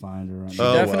can't find her right She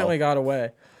now. Oh, definitely well. got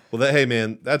away. Well, hey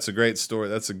man, that's a great story.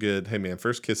 That's a good. Hey man,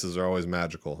 first kisses are always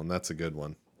magical, and that's a good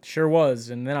one. Sure was.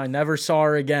 And then I never saw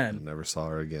her again. Never saw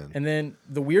her again. And then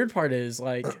the weird part is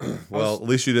like, Well, at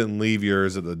least you didn't leave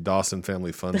yours at the Dawson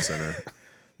Family Fun Center.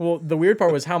 well, the weird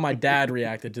part was how my dad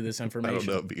reacted to this I don't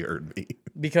information. know if you heard me.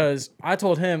 Because I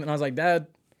told him and I was like, Dad,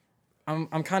 I'm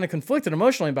kind of conflicted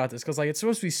emotionally about this because like it's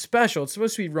supposed to be special. It's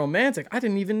supposed to be romantic. I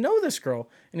didn't even know this girl.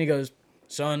 And he goes,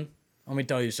 son, let me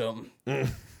tell you something.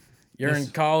 You're in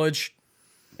college.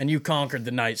 and you conquered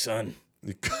the night, son.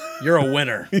 You're a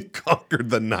winner. You conquered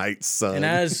the night, son. And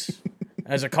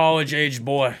as a college-aged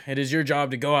boy, it is your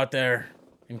job to go out there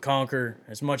and conquer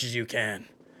as much as you can.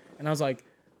 And I was like,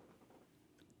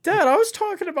 Dad, I was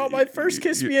talking about my first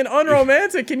kiss being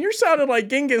unromantic, and you're sounding like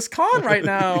Genghis Khan right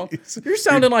now. You're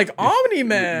sounding like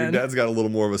Omni-Man. Your dad's got a little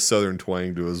more of a southern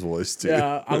twang to his voice, too.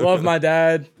 Yeah, I love my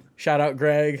dad. Shout out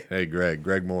Greg. Hey,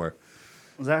 Greg Moore.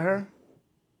 Was that her?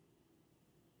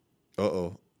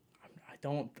 Uh-oh.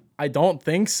 I don't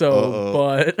think so,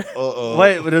 but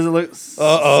Wait, but does it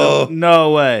look?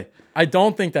 No way. I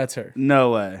don't think that's her.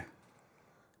 No way.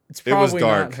 It's It was probably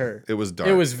dark. not her. It was dark.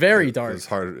 It was very It dark. was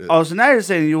hard. Oh, so now you're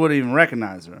saying you wouldn't even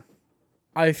recognize her?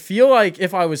 I feel like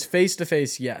if I was face to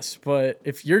face, yes. But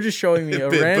if you're just showing me a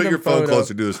Ben, random put your phone photo,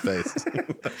 closer to his face.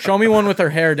 show me one with her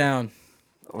hair down.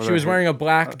 She was wearing a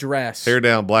black dress. Hair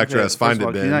down, black dress. First Find of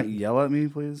all, it, Can you not Ben. yell at me,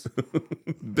 please?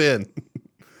 Ben.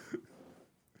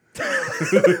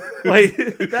 Wait,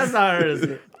 that's not her, is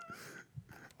it?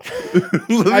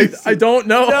 I don't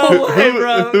know. No way,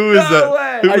 bro. Who is no that?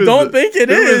 way. Who I is don't that? think it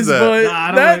Who is is, that? but Nah, I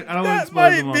don't that, like- I don't that expose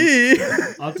might them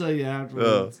be. I'll tell you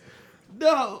afterwards.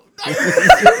 No.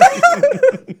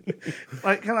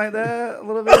 Like, kind of like that a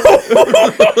little bit.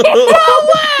 No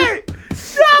way!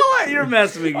 No way! You're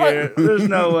messing with me, Garrett. There's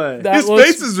no way. That His looks,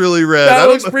 face is really red. that I don't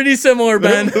looks know- pretty similar, I don't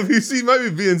Ben. know if you see, he might be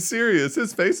being serious.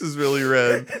 His face is really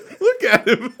red. Look at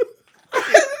him.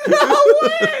 No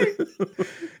way!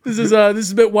 This is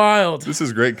a bit wild. This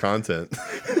is great content.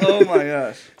 Oh my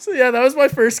gosh. So yeah, that was my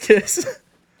first kiss.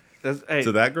 Hey,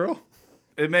 To that girl?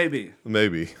 it may be.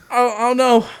 Maybe. I don't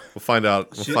know. We'll find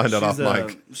out. We'll find out off She's,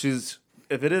 mic. She's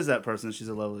if it is that person, she's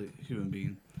a lovely human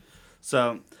being.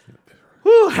 So,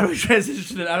 whew, how do we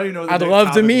transition to it? I don't even know. What the I'd next love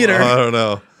to topic meet was. her. I don't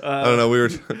know. I don't know. We were.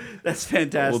 That's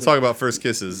fantastic. We'll talk about first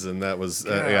kisses, and that was.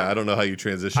 Yeah, I don't know how you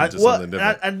transition to something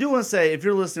different. I do want to say, if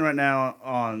you're listening right now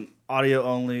on audio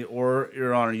only, or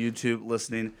you're on our YouTube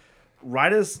listening,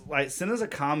 write us send us a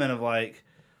comment of like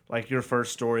your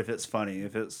first story if it's funny.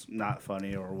 If it's not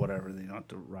funny or whatever, then you don't have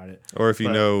to write it. Or if you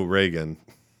But- know Reagan,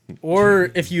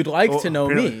 Or if you'd like to know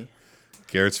apparently- me,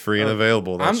 Garrett's free and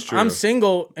available. That's true. I'm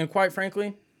single and quite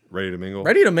frankly, ready to mingle.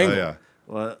 ready to mingle. Oh, yeah.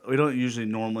 Well, we don't usually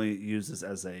normally use this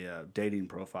as a dating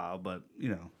profile, but you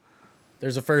know.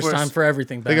 there's a first First- time for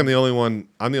everything. I think Ben. I'm the only one.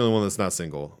 I'm the only one that's not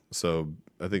single. So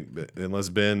I think unless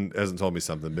Ben hasn't told me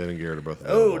something, Ben and Garrett are both.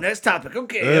 Oh, available. next topic.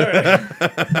 Okay. All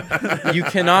right. You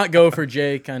cannot go for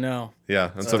Jake. I know.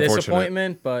 Yeah, that's unfortunate.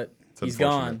 Disappointment, but It's he's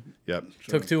unfortunate. gone. Yep.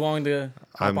 Took too long to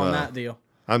hop I'm, on that deal.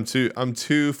 I'm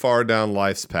too far down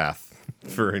life's path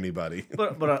for anybody.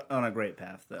 but on a great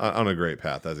path, though. On a great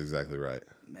path. That's exactly right.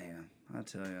 Man, I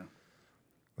tell you.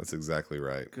 That's exactly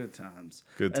right. Good times.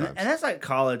 Good times. And that's like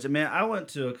college. I mean, I went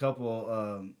to a couple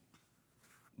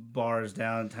bars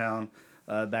downtown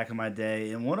back in my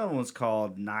day, and one of them was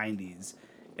called 90s.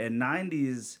 And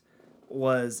 90s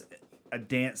was a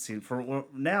dance scene.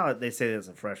 Now they say it's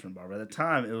a freshman bar, but at the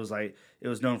time it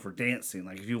was known for dancing.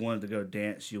 Like if you wanted to go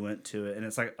dance, you went to it, and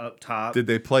it's like up top. Did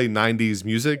they play 90s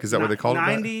music? Is that what they called it?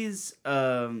 90s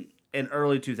and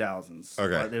early 2000s.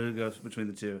 Okay. Like, they would go between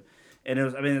the two. And it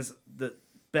was, I mean, it's the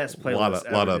best A playlist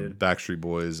lot ever, of dude. Backstreet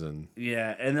Boys and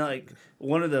Yeah, and then like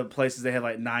one of the places they had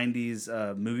like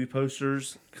 90s movie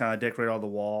posters kind of decorate all the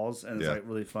walls, and it's Yeah. like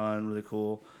really fun, really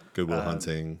cool. Goodwill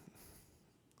Hunting,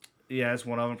 Yeah, it's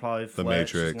one of them, probably. The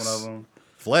Fletch is Matrix. one of them.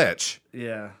 Fletch.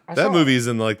 Yeah. That movie's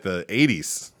in like the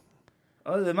 80s.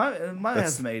 Oh, it might have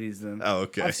some 80s then. Oh,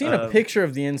 okay. I've seen a picture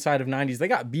of the inside of 90s. They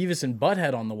got Beavis and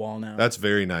Butthead on the wall now. That's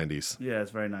very 90s. Yeah,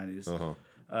 it's very 90s.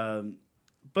 Uh-huh.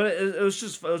 But it was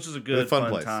just a good fun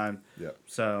fun place. time. Yep.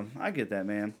 So I get that,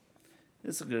 man.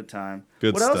 It's a good time.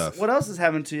 Good what stuff. Else, what else has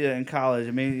happened to you in college?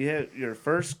 I mean, you had your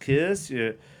first kiss.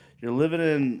 You're living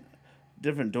in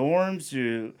different dorms.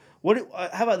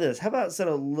 How about this? How about instead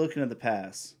of looking at the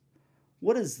past,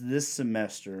 what is this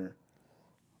semester?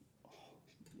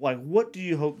 Like, what do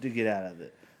you hope to get out of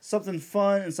it? Something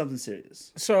fun and something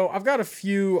serious. So I've got a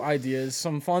few ideas,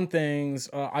 some fun things.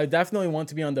 I definitely want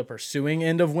to be on the pursuing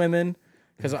end of women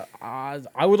because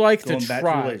I would like Going to back to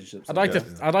try. relationships.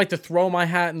 I'd like to throw my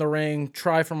hat in the ring,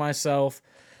 try for myself.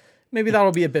 Maybe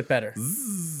that'll be a bit better.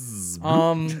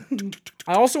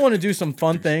 I also want to do some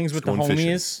fun things with the going fishing.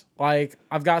 homies. Like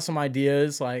I've got some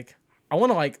ideas. Like I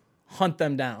want to like hunt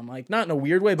them down. Like not in a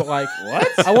weird way, but like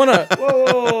What? I want to.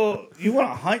 Whoa! You want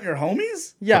to hunt your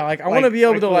homies? Yeah, like I want to be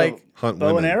able to like. Hunt bow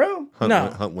women. and arrow? No.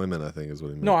 Hunt women, I think is what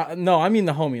he meant. No, I mean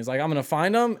the homies. Like I'm gonna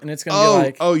find them, and it's gonna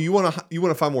be like. you want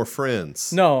to find more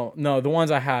friends. No, the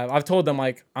ones I have. I've told them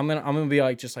like I'm gonna be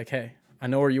like just like, hey, I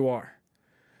know where you are.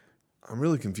 I'm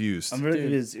really confused. I'm really Dude.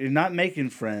 confused. You're not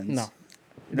making friends. No.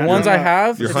 The ones I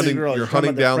have, You're It's hunting- girls. you're talking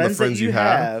hunting about down the that friends you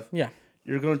have? yeah.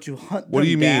 You're going to hunt What do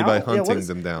you mean by down? hunting what is,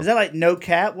 them down? Is that like no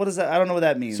cap? What is that? I don't know what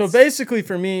that means. So basically,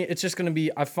 for me, it's just gonna be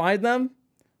I find them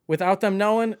without them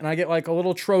knowing, and I get like a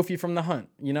little trophy from the hunt.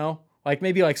 You know, like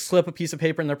maybe like slip a piece of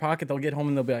paper in their pocket. They'll get home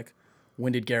and they'll be like,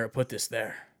 "When did Garrett put this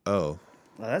there?" Oh,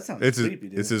 Well, that sounds it's creepy,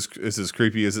 dude. it's as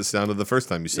creepy as it sounded the first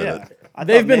time you said yeah. it. I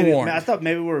They've thought been maybe- warned. I thought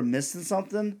maybe we were missing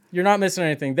something. You're not missing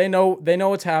anything. They know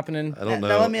what's happening. I don't know.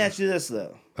 Now let me ask you this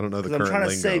though, I don't know the because current I'm trying to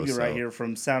lingo. save you right so- here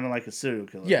from sounding like a serial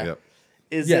killer. Yeah. Yep.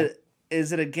 Yeah.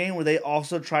 Is it a game where they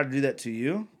also try to do that to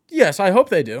you? Yes, I hope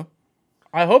they do.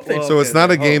 I hope they. Well, So it's Okay, not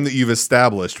a okay. game that you've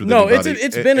established with no, anybody.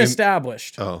 it's been And-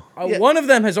 established. Oh. Yeah. One of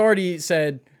them has already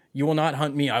said, "You will not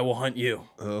hunt me. I will hunt you."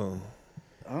 Oh,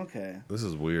 Okay, this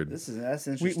is weird. that's We,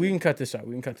 interesting. we can cut this out.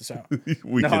 We can cut this out.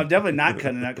 We no, could- I'm definitely not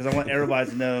cutting it out because I want everybody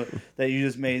to know that you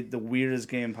just made the weirdest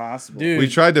game possible. Dude. we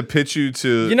tried to pitch you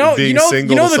to You know, being you know,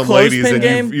 single you know to the some ladies, clothespin and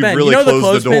game. you've Ben, really you know the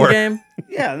closed the clothespin door. game.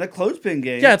 Yeah, the clothespin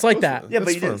game. Yeah, it's like that. Yeah, but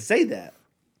That's you didn't fun. say that.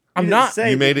 I'm didn't not.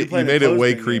 say You made that it. played You a made it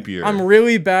way clothespin game. creepier. I'm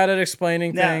really bad at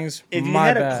explaining Now, things. if you My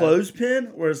had bad. a clothespin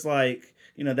where it's like,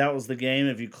 that was the game.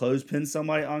 If you clothespin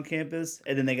somebody on campus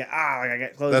and then they go, like I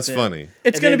got clothespin. That's funny.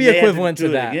 It's and going to then be they have equivalent do to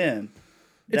it that. Again.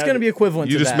 It's going to be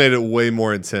equivalent You to just that. made it way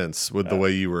more intense with the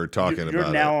way you were talking You're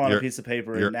about now it. on You're- a piece of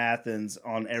paper you're- in Athens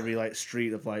on every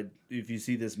street of if you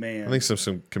see this man. I think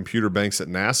some computer banks at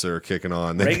NASA are kicking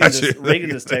on. They Reagan got just- your, Reagan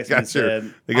just they texted me and got your,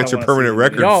 said, they "I got don't your wanna permanent see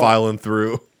record you." Yo. filing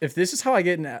through. If this is how I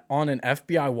get on an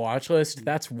FBI watch list,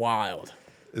 that's wild.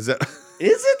 Is that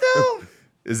Is it though?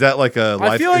 is that like a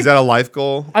life? feel like- is that a life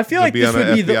goal? I feel To like be this on would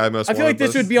an be the. FBI most I feel like wanted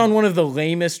this would list? be on one of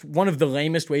the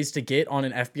lamest ways to get on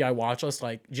an FBI watch list.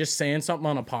 Like just saying something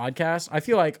on a podcast. I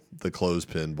feel like the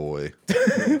clothespin boy.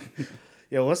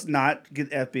 Yeah, let's not get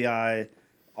FBI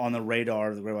on the radar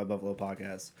of the Great White Buffalo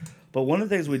podcast. But one of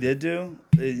the things we did do,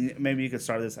 maybe you could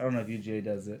start this. I don't know if UGA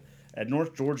does it at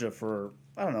North Georgia for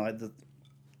the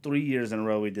 3 years in a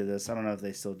row we did this. I don't know if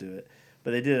they still do it,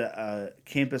 but they did a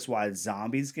campus-wide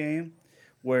zombies game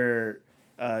where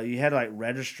you had to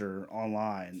register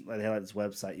online. They had this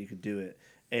website you could do it,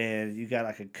 and you got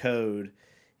a code,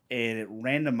 and it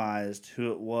randomized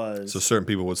who it was. So certain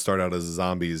people would start out as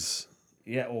zombies.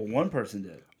 Yeah, well, one person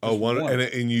did. Oh, Just one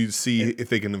and you see if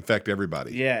they can infect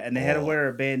everybody. Yeah, and they had to Oh. wear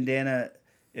a bandana.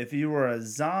 If you were a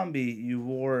zombie, you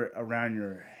wore it around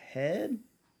your head,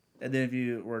 and then if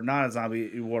you were not a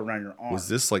zombie, you wore it around your arm. Was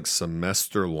this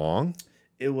semester long?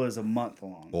 It was a month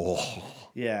long. Oh,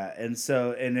 Yeah, and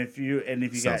if you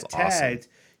Sounds got awesome. tagged,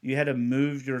 you had to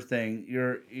move your thing.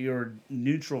 You're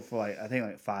neutral for I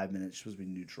think 5 minutes. You're supposed to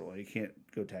be neutral. You can't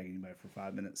go tag anybody for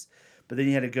 5 minutes. But then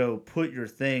you had to go put your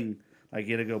thing. You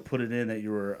had to go put it in that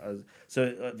you were.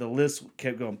 The list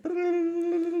kept going.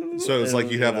 so it's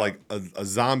like you have know. a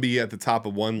zombie at the top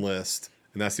of one list,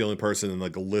 and that's the only person in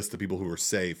a list of people who were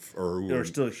safe or who They were were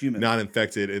still human. not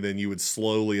infected, and then you would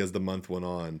slowly, as the month went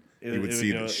on, you would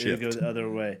see go, the shift. It would go the other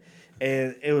way.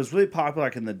 And it was really popular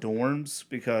in the dorms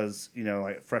because,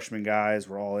 freshman guys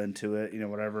were all into it,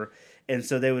 whatever. And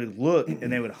so they would look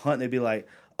and they would hunt. They'd be like,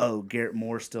 oh, Garrett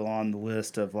Moore's still on the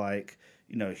list of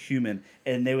human.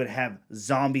 And they would have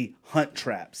zombie hunt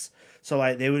traps.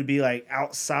 So they would be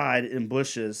outside in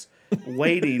bushes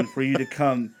waiting for you to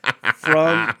come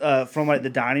from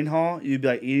the dining hall. You'd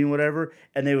be eating whatever,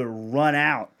 and they would run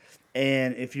out.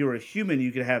 And if you were a human,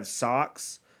 you could have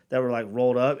socks that were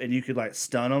rolled up, and you could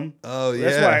stun them. Oh,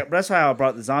 yeah. That's why I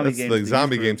brought the zombie That's game. the to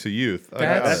zombie youth game group. to youth. I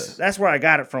got That's- it. That's where I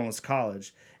got it from. Was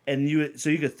college, and you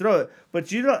could throw it,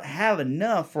 but you don't have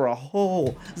enough for a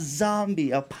whole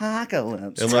zombie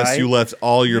apocalypse. Unless right? you left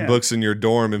all your Yeah. books in your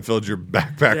dorm and filled your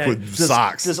backpack Yeah, with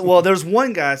socks. well, there's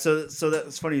one guy. So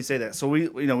that's funny you say that. So we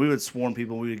would swarm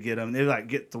people. We would get them. They'd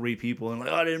get 3 people, and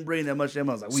I didn't bring that much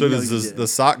ammo. I was like, So we know does you the didn't.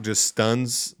 sock just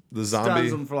stuns the zombie?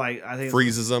 Stuns them for I think it's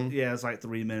freezes them? Yeah, it's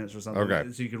 3 minutes or something.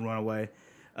 Okay. So you can run away.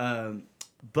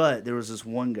 But there was this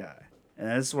one guy, and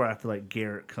this is where I feel like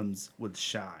Garrett would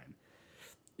shine.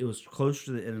 It was closer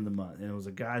to the end of the month, and it was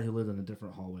a guy who lived in a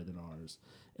different hallway than ours,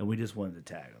 and we just wanted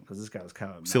to tag him because this guy was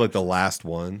kind of. See, the last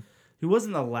one? He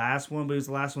wasn't the last one, but he was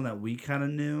the last one that we kind of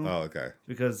knew. Oh, okay.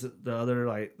 Because the other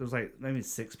there was maybe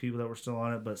 6 people that were still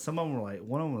on it, but some of them were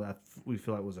one of them we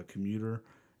feel was a commuter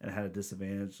and had a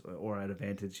disadvantage, or at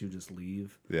advantage he would just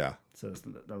leave. Yeah. So it's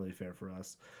not really fair for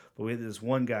us. But we had this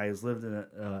one guy who's lived in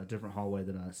a different hallway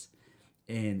than us,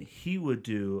 and he would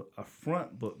do a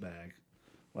front book bag.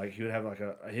 He would have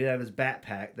he'd have his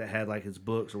backpack that had his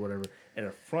books or whatever, and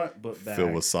a front book bag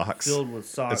Filled with socks.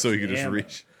 And so he could just ammo.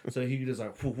 reach. So he could just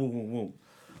whoop, whoop, whoop, whoop.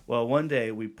 Well, one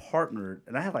day we partnered,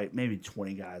 and I had maybe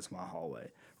 20 guys in my hallway.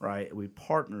 right? We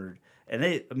partnered, and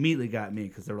they immediately got me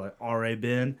because they were like, "R.A.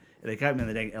 Ben," and they got me in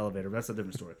the dang elevator. But that's a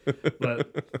different story.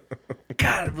 But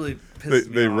God, it really pissed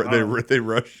me off. They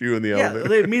rush you in the Yeah, elevator.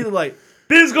 they immediately like,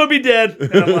 Ben's gonna be dead,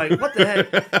 and I'm like, what the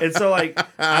heck? And so like,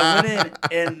 I went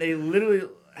in, and they literally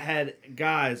had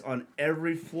guys on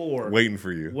every floor waiting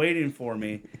for you. waiting for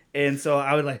me, and so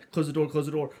I would like close the door,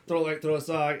 throw a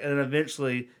sock, and then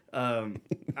eventually I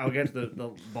would get to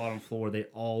the bottom floor. They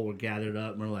all were gathered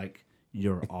up and were like,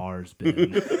 "You're ours, Ben,"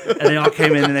 and they all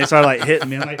came in and they started like hitting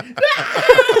me. I'm like,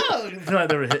 "No!" Until like,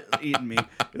 they were eating me.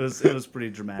 It was pretty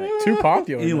dramatic. Too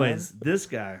popular. Anyways, this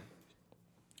guy,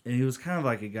 and he was kind of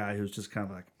like a guy who was just kind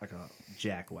of like a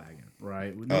jackwagon,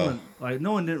 right?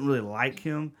 No one didn't really like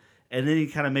him. And then he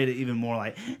kind of made it even more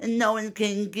like, no one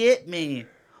can get me.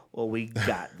 Well, we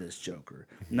got this Joker.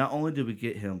 Not only did we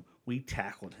get him, we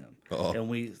tackled him. And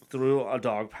we threw a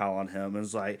dog pile on him. And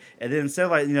was like, and then instead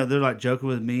of like, they're like joking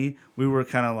with me, we were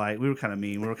kind of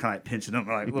mean. We were kind of like pinching him,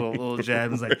 like little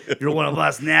jabs. Like, you're one of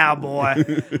us now, boy.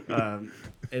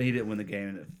 And he didn't win the game,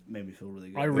 and it made me feel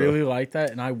really good. I really like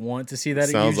that, and I want to see that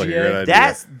Sounds at UGA. like a great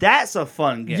idea. That's a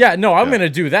fun game. Yeah, no, I'm gonna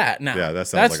do that now. Yeah, that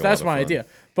sounds like a lot that's of my fun. idea.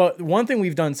 But one thing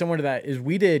we've done similar to that is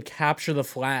we did capture the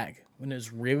flag when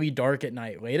it's really dark at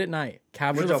night, late at night.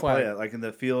 Capture Where'd the y'all play flag. at? Like in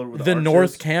the field with The arches?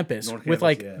 North Campus North with Campus,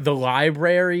 like yeah. the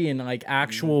library and like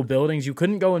actual buildings. You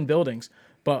couldn't go in buildings,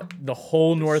 but the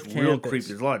whole North It's real Campus. creepy.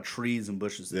 There's a lot of trees and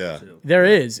bushes there Yeah. too. There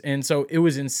is, and so it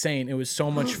was insane. It was so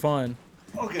much fun.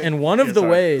 Okay. And one of the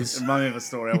ways Remind me of a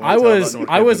story. I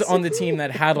was on the team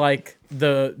that had like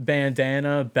the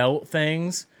bandana belt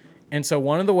things. And so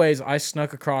one of the ways I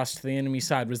snuck across to the enemy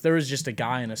side was there was just a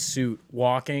guy in a suit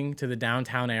walking to the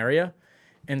downtown area.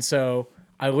 And so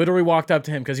I literally walked up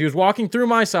to him because he was walking through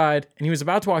my side and he was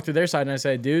about to walk through their side. And I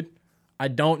said, dude, I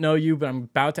don't know you, but I'm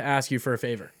about to ask you for a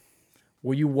favor.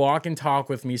 Will you walk and talk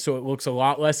with me so it looks a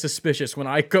lot less suspicious when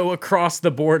I go across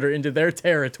the border into their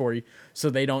territory so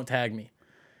they don't tag me?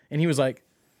 And he was like,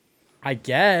 I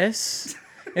guess.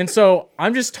 And so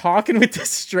I'm just talking with this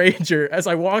stranger as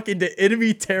I walk into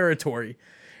enemy territory.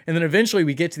 And then eventually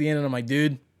we get to the end and I'm like,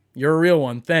 dude, you're a real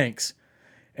one. Thanks.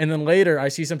 And then later I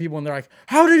see some people and they're like,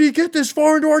 how did he get this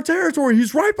far into our territory?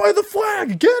 He's right by the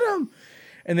flag. Get him.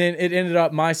 And then it ended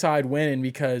up my side winning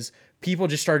because people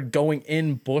just started going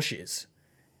in bushes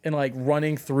and like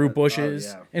running through bushes.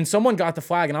 yeah. And someone got the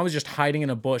flag and I was just hiding in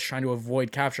a bush trying to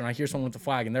avoid capture. And I hear someone with the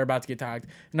flag and they're about to get tagged.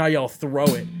 And I yell, throw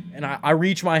it. And I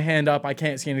reach my hand up. I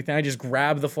can't see anything. I just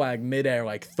grab the flag midair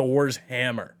like Thor's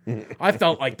hammer. I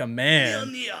felt like the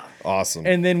man. Awesome.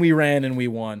 And then we ran and we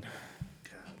won.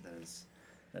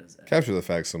 That is Capture the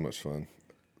Flag's so much fun.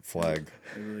 Flag.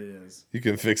 it really is. You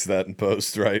can fix that in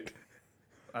post, right?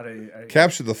 I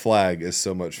Capture the Flag is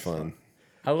so much fun.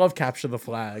 I love capture the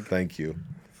flag. Thank you.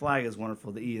 Flag is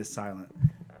wonderful. The E is silent.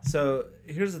 So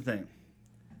here's the thing.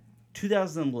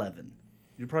 2011.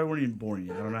 You probably weren't even born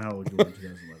yet. I don't know how old you were in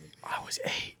 2011. I was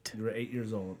 8. You were 8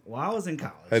 years old. Well, I was in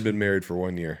college. I'd been married for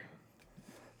 1 year.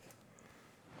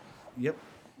 Yep.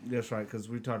 That's right, because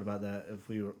we talked about that if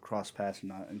we were cross paths or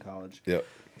not in college. Yep.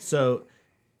 So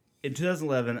in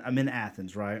 2011, I'm in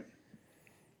Athens, right?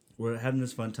 We're having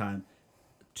this fun time.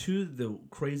 Two of the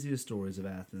craziest stories of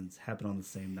Athens happened on the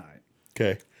same night.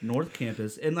 Okay. North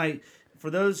Campus. And, like, for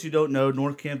those who don't know,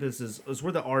 North Campus is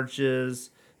where the arch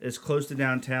is. It's close to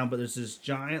downtown, but there's this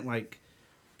giant, like,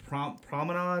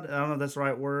 promenade. I don't know if that's the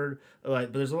right word.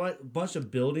 Like, but there's a bunch of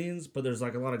buildings, but there's,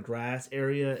 like, a lot of grass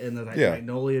area, and there's, like,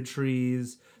 magnolia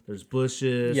trees. There's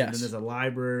bushes. Yes. And then there's a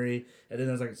library. And then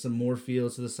there's, like, some more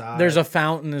fields to the side. There's a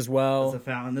fountain as There's well. a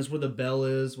fountain. This is where the bell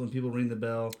is when people ring the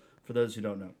bell, for those who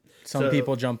don't know. Some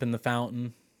people jump in the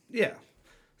fountain. Yeah.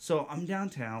 So I'm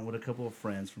downtown with a couple of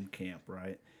friends from camp,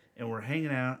 right? And we're hanging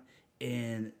out,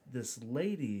 and this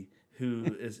lady who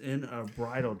is in a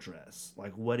bridal dress,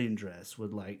 like wedding dress,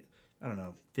 with like, I don't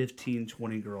know, 15,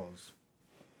 20 girls.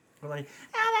 We're like,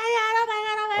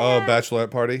 oh my God, Oh, bachelorette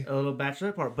party? a little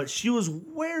bachelorette party. But she was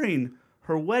wearing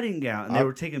her wedding gown, and they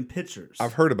were taking pictures.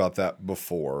 I've heard about that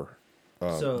before.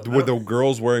 So Were the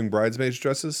girls wearing bridesmaids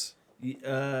dresses?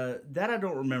 that I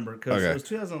don't remember because it was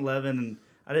 2011, and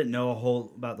I didn't know a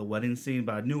whole about the wedding scene,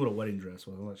 but I knew what a wedding dress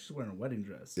was. I'm like, she's wearing a wedding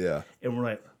dress. Yeah. And we're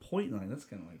like pointing, like, that's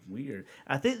kind of like weird.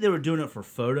 I think they were doing it for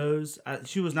photos.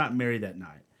 She was not married that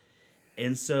night.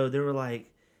 And so they were like,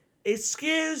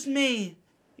 excuse me,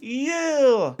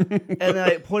 you. And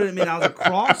they pointed at me, and I was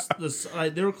across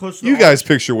the, they were close to the You guys arch.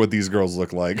 picture what these girls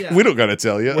look like. Yeah. We don't got to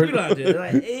tell you. You know what I did.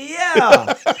 They're like,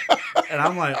 yeah. And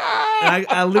I'm like, and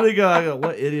I literally go,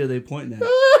 what idiot are they pointing at?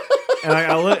 And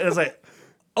I look, and it's like,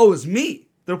 oh, it's me.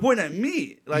 They're pointing at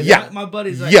me. Like, Yeah. my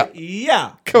buddy's like, Yeah.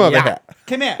 yeah. Come over Yeah. here.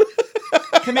 Come here.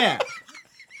 Come here.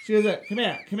 She goes like, come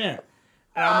here.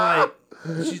 And I'm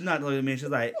like, she's not looking at me. She's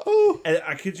like, and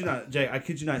I kid you not, Jay. I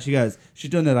kid you not. She's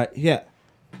doing that like, yeah.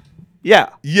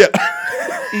 Yeah.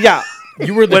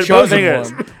 You were the With both chosen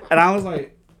fingers. one. And I was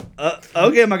like,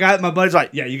 okay. My buddy's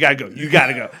like, yeah, you gotta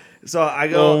go. So I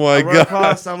go. Oh my I run God.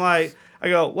 across. I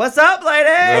go, what's up,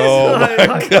 ladies? Oh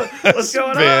my What's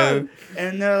going man. on?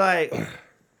 And they're like,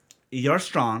 you're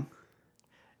strong,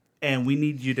 and we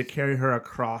need you to carry her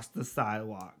across the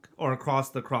sidewalk or across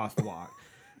the crosswalk.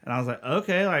 And I was like,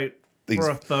 okay, like for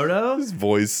a photo. His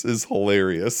voice is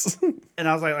hilarious. And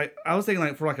I was like I was thinking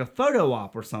like for like a photo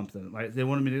op or something. Like they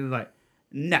wanted me to do like,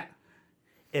 no,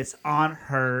 it's on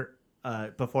her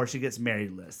before she gets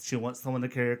married list. She wants someone to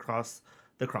carry her across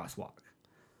the crosswalk.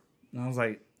 And I was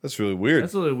like, That's really weird.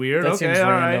 that's really weird. That Okay, seems all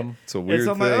random. right. It's a weird And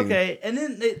so I'm thing. like, okay. And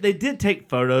then they did take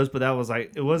photos, but that was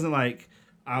like, it wasn't like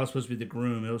I was supposed to be the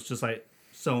groom. It was just like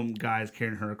some guys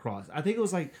carrying her across. I think it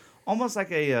was like almost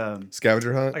like a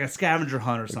Scavenger hunt? like a scavenger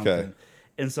hunt or something. Okay.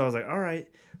 And so I was like, all right.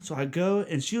 So I go,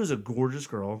 and she was a gorgeous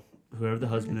girl. Whoever the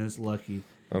husband is, lucky.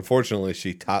 Unfortunately,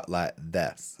 she taught like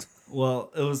this.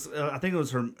 Well, it was. I think it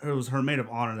was her maid of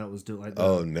honor that was doing like that.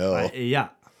 Oh, no. Yeah.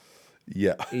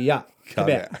 Yeah. Come Got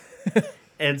here. it.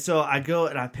 And so I go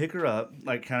and I pick her up,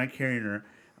 like kind of carrying her.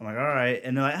 I'm like, all right.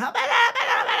 And they're like,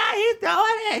 he's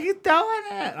throwing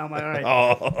it. I'm like, all right.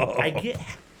 Oh. I get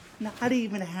not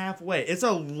even halfway. It's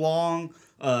a long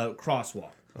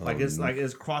crosswalk. Like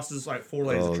it crosses like 4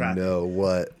 lanes Oh, of traffic. no.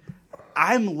 What?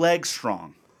 I'm leg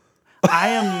strong. I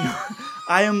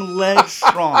am leg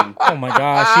strong. Oh my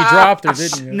gosh, you dropped her,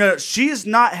 didn't you? No, she's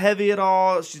not heavy at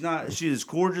all. She is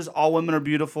gorgeous. All women are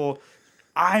beautiful.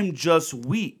 I'm just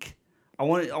weak. I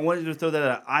wanted to throw that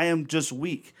out. I am just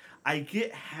weak. I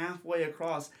get halfway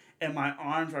across and my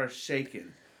arms are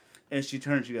shaking. And she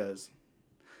turns, she goes,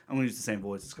 I'm gonna use the same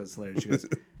voice because it's hilarious. She goes,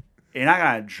 you're not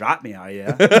gonna drop me, are you?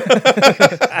 And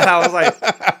I was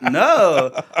like,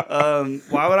 no.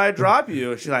 Why would I drop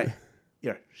you? She's like,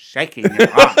 you're shaking your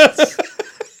arms.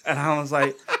 And I was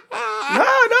like,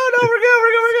 no,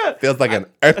 we're good. Feels like an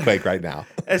earthquake right now.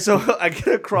 And so I get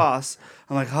across.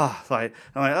 I'm like, oh,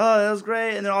 that was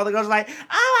great. And then all the girls are like,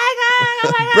 oh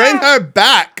my god. Bring her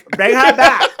back. Bring her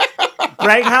back.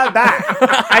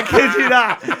 I kid you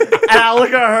not. And I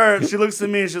look at her, and she looks at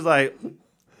me, and she's like,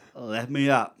 let me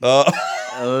up.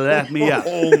 Let me up.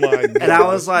 Oh, my God. And I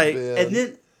was like, man. and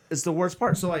then it's the worst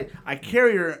part. So like, I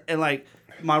carry her, and like,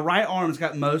 my right arm's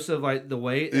got most of like the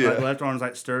weight, and my left arm's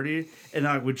like sturdy. And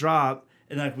like we drop,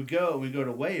 and like we go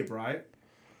to wave, right?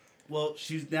 Well,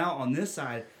 she's now on this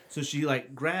side, so she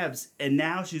like grabs, and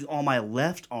now she's on my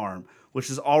left arm, which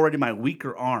is already my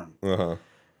weaker arm. Uh-huh.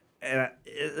 And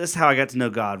this is how I got to know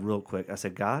God real quick. I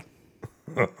said, God,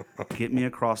 get me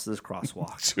across this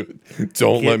crosswalk. Dude,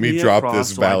 don't let me drop across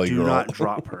this so valley I do girl. not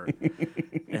drop her.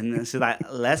 And then she's like,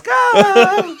 let's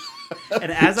go.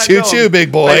 And as I Choo go, choo,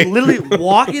 big boy. like literally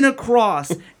walking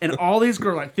across, and all these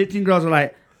girls, like 15 girls, are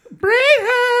like, bring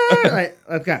her. Like,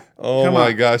 let's go. Oh Come my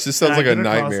on. gosh, this sounds And I like a get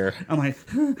across. nightmare.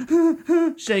 I'm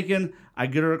like, shaking. I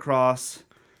get her across.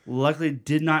 Luckily,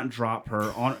 did not drop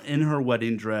her in her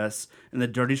wedding dress in the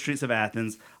dirty streets of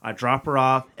Athens. I drop her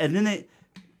off, and then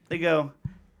they go,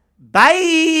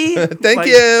 bye. Thank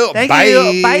you. Thank Bye.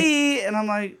 you. Bye. And I'm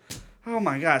like, oh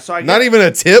my gosh. So I Not get, even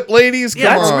a tip, ladies? Come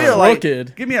yeah, that's on. real. Like,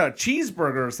 Crooked. give me a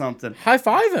cheeseburger or something. High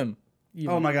five him.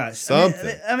 Oh my gosh.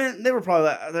 Something. I mean, they were probably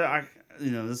like,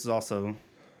 this is also,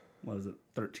 what is it,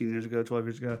 13 years ago, 12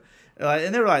 years ago?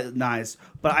 And they were like nice,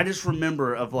 but I just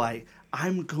remember of like,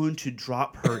 I'm going to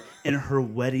drop her in her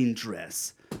wedding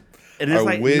dress. And it's I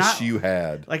like wish not, you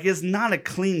had. like, it's not a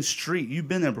clean street. You've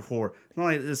been there before. Not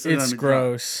like this. It's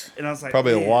gross. And I was like,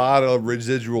 Probably man. a lot of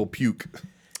residual puke.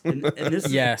 And this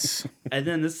is, Yes. And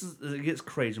then it gets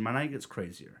crazier. My night gets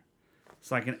crazier.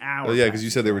 It's like an hour. Oh, yeah, because you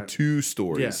passes, said there were right? 2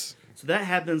 stories. Yeah. So that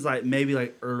happens like maybe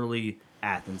like early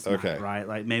Athens night, Okay. right?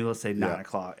 Like maybe let's say 9 Yeah.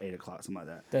 o'clock, 8 o'clock, something like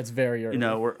that. That's very early. You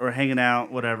know, we're hanging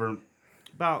out, whatever.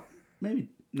 About maybe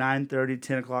 9:30,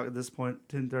 10 o'clock at this point,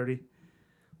 10:30.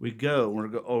 We go, and we're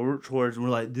go over towards, and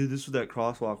we're like, dude, this is what that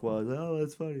crosswalk was. Oh,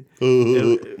 that's funny.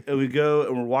 and we go,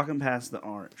 and we're walking past the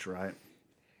arch, right?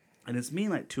 And it's me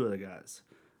and like 2 other guys.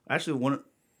 Actually,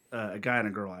 a guy and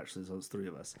a girl, actually, so it's 3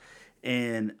 of us.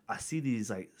 And I see these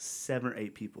like 7 or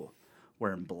 8 people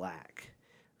wearing black,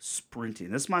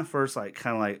 sprinting. This is my first like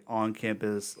kind of like on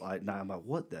campus like night. I'm like,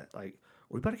 what the like?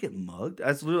 Are we about to get mugged?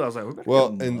 That's literally I was like, we're about to Well,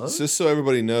 get and mugged. just so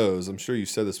everybody knows, I'm sure you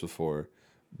said this before,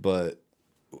 but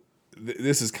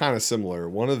this is kind of similar.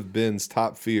 One of Ben's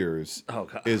top fears Oh,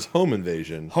 God. is home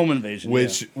invasion. Home invasion.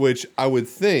 Which I would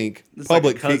think It's like a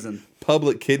public cousin.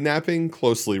 public kidnapping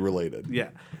closely related. Yeah.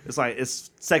 It's like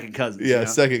it's second cousins. Yeah, you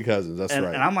know? second cousins. That's And,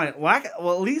 right. and I'm like,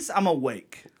 well, at least I'm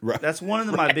awake. Right. That's one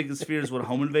of my biggest fears with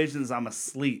home invasions. I'm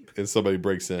asleep. and somebody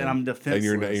breaks in, And I'm and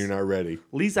you're defenseless. not ready. At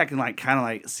least I can like kind of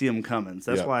like see them coming.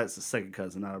 So that's Yeah. why it's a second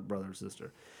cousin, not a brother or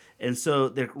sister. And so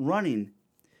they're running,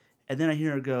 and then I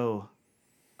hear her go,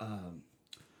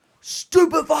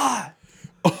 "Stupefy,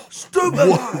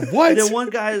 stupefy!" What? And then one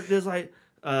guy there's like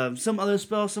some other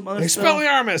spell.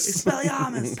 Expelliarmus.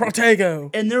 Expelliarmus. Protego.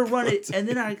 And they're running, and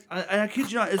then I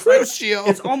kid you not, it's like Crucio.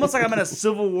 it's almost like I'm in a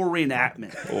Civil War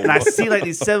reenactment, and I see like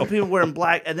these 7 people wearing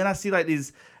black, and then I see like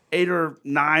these 8 or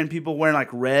 9 people wearing like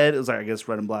red. It was like I guess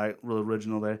red and black, real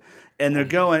original there, and they're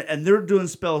going and they're doing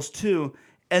spells too,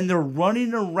 and they're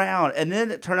running around, and then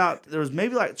it turned out there was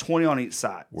maybe like 20 on each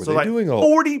side, Were so they like doing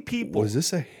 40 people. Was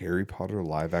this a Harry Potter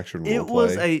live action role It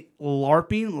was a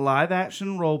LARPing live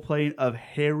action role playing of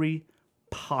Harry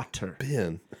Potter.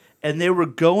 Ben. And they were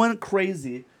going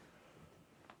crazy.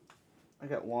 I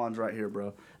got wands right here,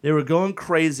 bro. They were going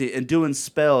crazy and doing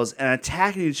spells and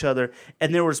attacking each other.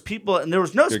 And there was people, and there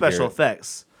was no special Garrett.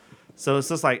 effects. So it's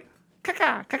just like,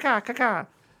 caca, caca, caca.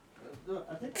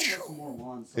 I think I got some more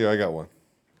wands. Here, I got one.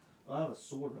 I have a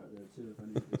sword right there, too, if I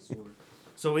need to get a sword.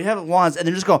 So we have wands, and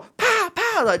they're just going, pow,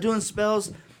 pow, like doing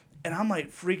spells. And I'm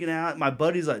like freaking out. My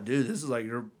buddy's like, dude, this is like,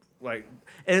 you're like,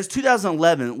 and it's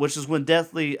 2011, which is when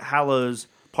Deathly Hallows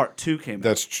Part 2 came out.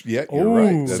 That's you're Ooh.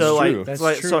 right. That's so true. like, That's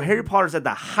so true. Harry Potter's at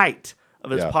the height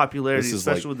of its Yeah. popularity, This is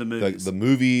especially like with the movies. The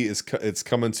movie is it's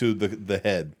coming to the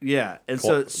head. Yeah, and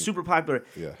so it's super popular.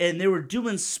 Yeah. And they were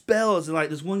doing spells, and like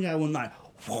this one guy went like,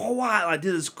 whoa, like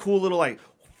did this cool little like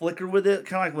flicker with it,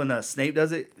 kind of like when Snape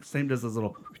does it. Snape does this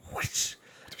little whoosh,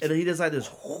 and then he does like this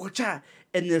whoosh, and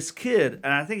this kid,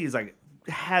 and I think he's like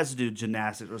has to do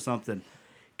gymnastics or something,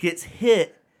 gets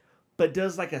hit, but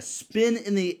does like a spin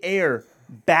in the air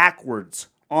backwards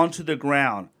onto the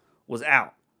ground, was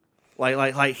out.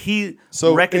 Like he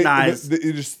recognized.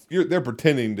 They're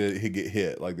pretending to get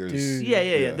hit. Like there's Dude.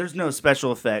 Yeah. There's no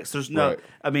special effects. There's no. Right.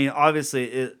 I mean,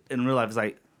 obviously, in real life, it's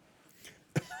like.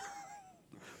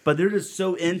 But they're just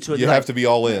so into it. you they're have like, to be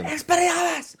all in.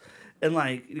 Expelliarmus! And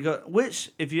like, you go,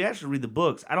 which if you actually read the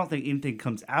books, I don't think anything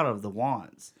comes out of the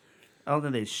wands. I don't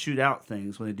think they shoot out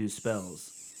things when they do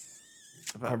spells.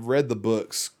 I've read the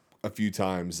books a few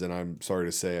times, and I'm sorry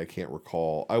to say I can't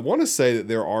recall. I want to say that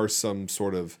there are some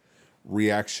sort of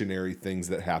reactionary things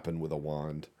that happen with a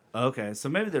wand. Okay, so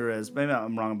maybe there is. Maybe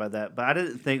I'm wrong about that. But I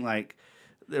didn't think like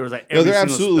there was like No, every there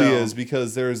single absolutely spell. is,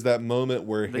 because there's that moment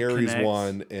where Harry's connects.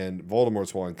 wand and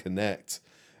Voldemort's wand connect,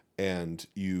 and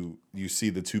you see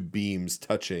the two beams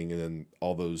touching, and then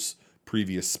all those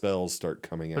previous spells start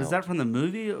coming But out. is that from the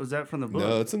movie or was that from the book?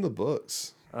 No, it's in the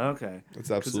books. Okay.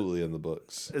 It's absolutely in the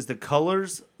books. Is the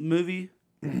Colors movie?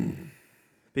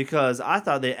 Because I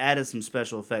thought they added some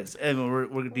special effects. And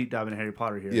we're deep diving Harry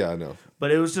Potter here. Yeah, I know.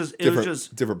 But it was just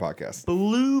Different podcast.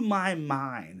 blew my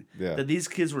mind Yeah. that these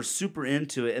kids were super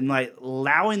into it and like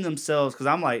allowing themselves, because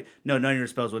I'm like, no, none of your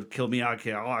spells would kill me. I'll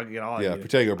get all of Yeah, you.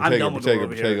 Protego, I'm Dumbledore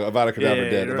over here. Avada Kedavra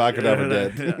dead. you're- Avada Kedavra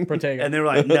dead. yeah. Protego. And they were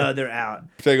like, no, they're out.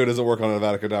 Protego doesn't work on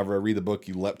Avada Kedavra. Read the book,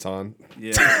 you lepton.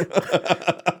 Yeah.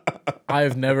 I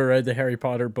have never read the Harry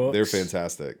Potter books. They're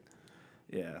fantastic.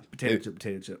 Yeah. Potato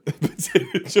chip.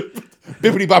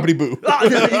 Bippity boppity boo. Oh, you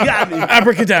got me.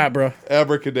 Abracadabra.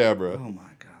 Abracadabra. Oh my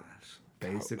gosh.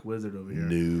 Basic wizard over here.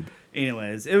 Noob.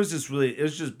 Anyways, it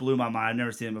just blew my mind. I've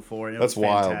never seen it before. And it That's was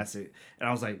wild. fantastic. And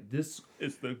I was like, this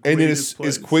is the And then greatest place.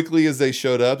 as quickly as they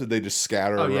showed up, did they just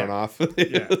scatter and yeah. run off?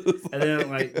 Yeah. And then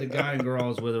like the guy and girl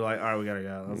was with her, like, all right, we gotta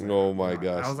go. I was like, Oh my God.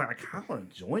 gosh. I was like, I kind of want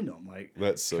to join them. Like,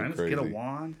 That's so can I just get a crazy.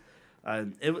 wand?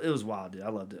 It was wild, dude. I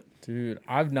loved it. Dude,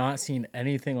 I've not seen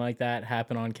anything like that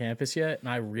happen on campus yet, and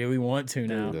I really want to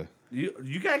now. Yeah.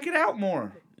 You gotta get out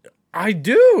more. I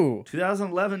do.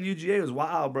 2011 UGA was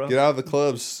wild, bro. Get out of the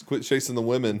clubs. Quit chasing the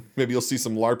women. Maybe you'll see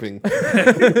some LARPing.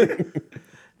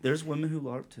 There's women who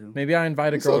LARP too. Maybe I invite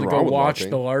a There's girl to nothing go wrong with watch LARPing.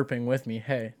 the LARPing with me.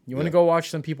 Hey, you want to Yeah. go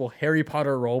watch some people Harry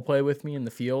Potter roleplay with me in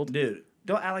the field? Dude,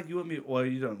 don't act like you want me. Well,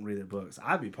 you don't read their books.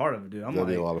 I'd be part of it, dude. That'd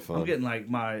be a lot of fun. I'm getting like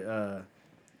my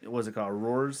what's it called,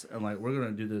 roars, and like we're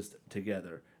gonna do this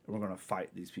together, and we're gonna fight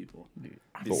these people. The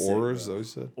Aurors,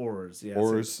 those said? Aurors, yeah.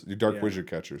 Aurors, your dark yeah. wizard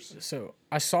catchers. So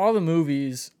I saw the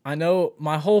movies. I know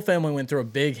my whole family went through a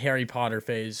big Harry Potter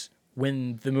phase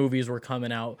when the movies were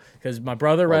coming out because my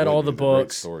brother read all the These are great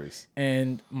books, stories.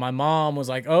 and my mom was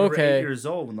like, We were 8 okay, years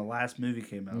old when the last movie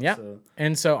came out. yeah. So.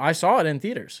 And so I saw it in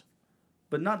theaters.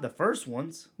 But not the first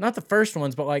ones. Not the first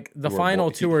ones, but like the You weren't final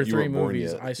born- 2 or you 3 weren't born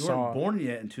movies yet. I You saw. weren't born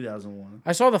yet in 2001.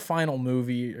 I saw the final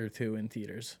movie or 2 in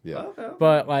theaters. Yeah. Okay.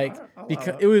 But like I'll allow because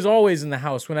that. it was always in the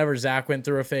house. Whenever Zach went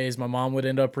through a phase, my mom would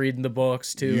end up reading the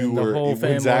books too, You and were the whole family.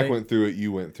 when Zach went through it,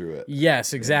 you went through it.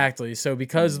 Yes, exactly. So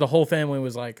because the whole family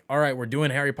was like, "All right, we're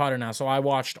doing Harry Potter now," so I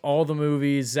watched all the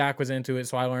movies. Zach was into it,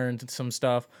 so I learned some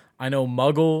stuff. I know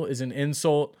Muggle is an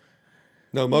insult.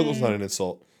 No, Muggle's not an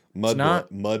insult.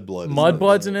 not? Mudblood.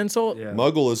 Mudblood's an insult. Yeah.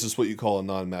 Muggle is just what you call a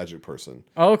non-magic person.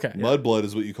 Oh, okay. Mudblood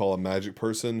is what you call a magic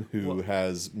person who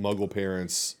has Muggle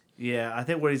parents. Yeah, I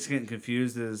think where he's getting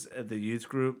confused is at the youth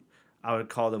group. I would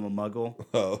call them a muggle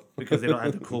Oh, because they don't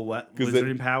have the cool 'Cause they-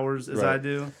 wizarding powers as right. I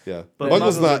do. yeah. But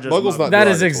Muggle's Muggles are not. just Muggle's not. Muggles. That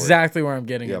is derogatory. exactly where I'm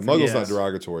getting Yeah, it from. Muggle's not Yes.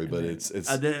 derogatory, but it's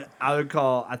And then I would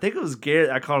call. I think it was Garrett.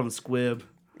 I called him Squib.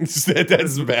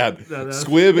 that's bad. No, that's-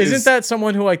 Squib Isn't is that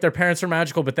someone who like their parents are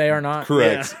magical but they are not?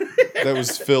 correct. That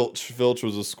was Filch. Filch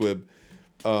was a squib.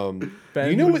 Ben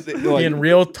You know what? being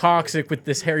real toxic with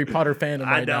this Harry Potter fandom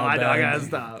I right know. now. I know. I Ben. gotta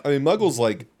stop. I mean,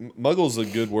 Muggle's a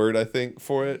good word, I think,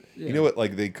 for it. You know what?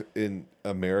 Like in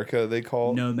America they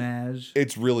call Nomage.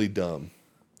 it's really dumb.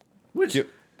 Which, Yep.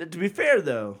 to be fair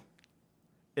though,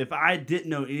 if I didn't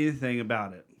know anything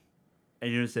about it,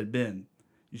 and you just said, Ben,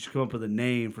 you should come up with a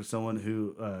name for someone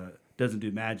who doesn't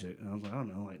do magic, and I was like, I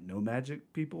don't know, like no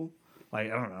magic people. Like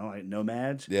I don't know, like no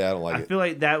mag. Yeah, I don't like I it. feel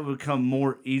like that would come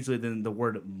more easily than the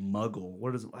word muggle.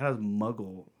 How does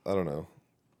muggle? I don't know.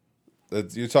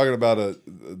 You're talking about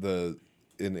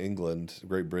in England,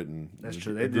 Great Britain. That's there's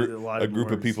true. They do a lot a of group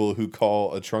of words. people who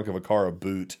call a trunk of a car a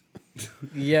boot.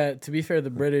 Yeah, to be fair, the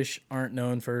British aren't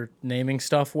known for naming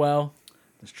stuff well.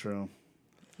 That's true.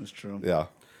 That's true. Yeah.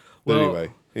 But Well,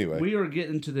 anyway. We are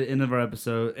getting to the end of our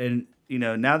episode, and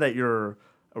now that you're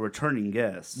a returning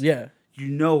guest, Yeah. you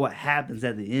know what happens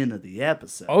at the end of the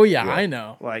episode. Oh yeah, Yeah. I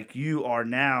know. Like you are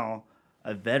now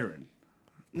a veteran,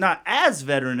 not as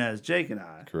veteran as Jake and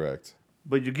I, Correct.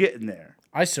 but you're getting there.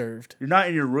 I served. You're not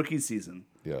in your rookie season,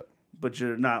 Yeah. but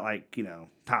you're not like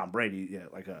Tom Brady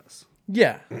yet, like us.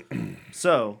 Yeah.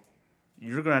 So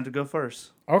you're gonna have to go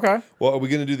first. Okay. Well, are we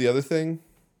going to do the other thing?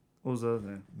 What was the other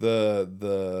thing?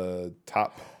 The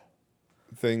top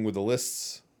thing with the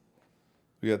lists?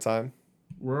 We got time?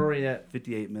 We're already at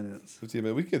 58 minutes. 15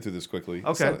 minutes. We can get through this quickly.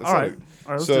 Okay, all right. All right,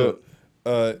 let's do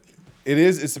So, it.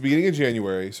 it's the beginning of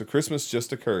January, so Christmas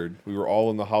just occurred. We were all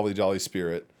in the holly jolly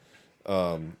spirit.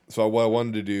 So what I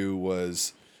wanted to do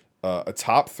was a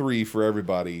top 3 for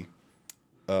everybody.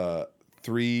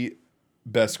 3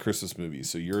 best Christmas movies.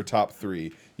 So your top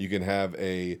 3. You can have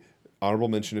a honorable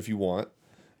mention if you want,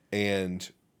 and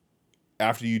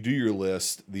after you do your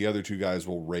list, the other 2 guys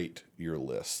will rate your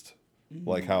list,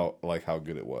 like how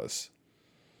good it was.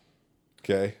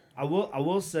 Okay. I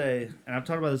will say, and I've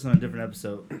talked about this on a different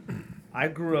episode. I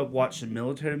grew up watching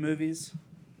military movies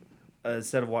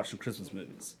instead of watching Christmas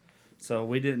movies. So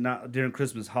we did not during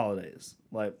Christmas holidays.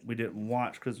 Like we didn't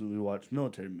watch Christmas. We watched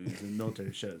military movies and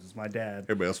military shows. It's my dad.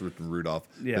 Everybody else was Rudolph.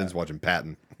 Yeah. Ben's watching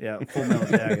Patton. Yeah, Full Metal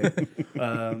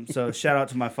Jacket. So shout out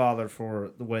to my father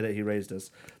for the way that he raised us.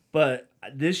 But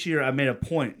this year I made a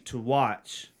point to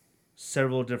watch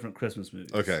several different Christmas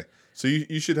movies. Okay. So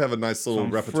you should have a nice little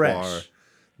I'm repertoire fresh.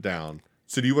 down.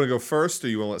 So do you want to go first or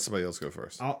you want to let somebody else go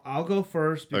first? I'll go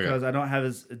first because Okay. I don't have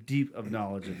as deep of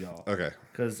knowledge of y'all. Okay.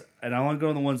 And I want to go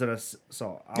on the ones that I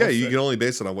saw. Yeah, you can only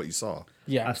base it on what you saw.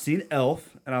 Yeah. I've seen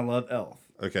Elf, and I love Elf.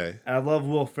 Okay. And I love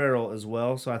Will Ferrell as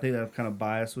well, so I think that I'm kind of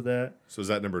biased with that. So is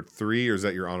that number 3 or is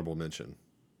that your honorable mention?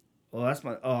 Well, that's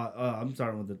my. I'm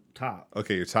starting with the top.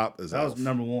 Okay, your top is That Elf. was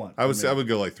number 1. I would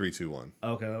go like 3, 2, 1.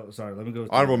 Okay, sorry. Let me go.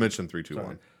 With Honorable mention 3, 2,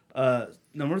 1.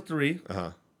 Number 3,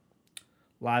 Uh-huh.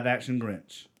 live action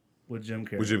Grinch with Jim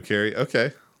Carrey. With Jim Carrey.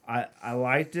 Okay. I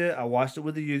liked it. I watched it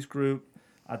with the youth group.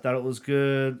 I thought it was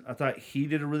good. I thought he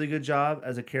did a really good job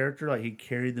as a character. Like he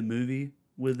carried the movie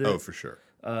with it. Oh, for sure.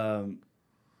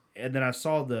 And then I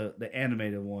saw the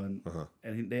animated one, Uh-huh.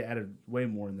 and they added way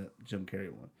more in the Jim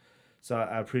Carrey one. So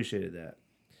I appreciated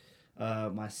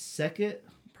that. My second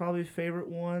probably favorite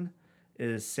one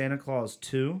is Santa Claus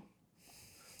 2,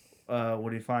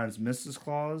 when he finds Mrs.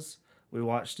 Claus. We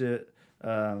watched it.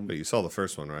 But you saw the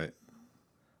first one, right?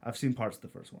 I've seen parts of the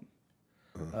first one.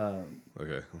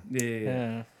 Okay. Yeah.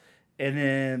 Yeah. And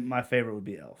then my favorite would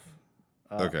be Elf.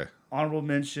 Okay. Honorable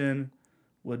mention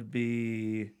would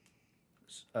be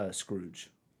Scrooge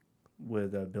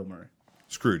with Bill Murray.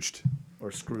 Scrooged.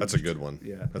 Or Scrooge. That's a good one.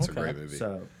 Yeah. That's a Okay. great movie.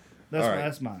 So that's, All right.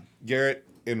 that's mine. Garrett,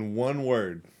 in one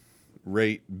word,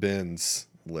 rate Ben's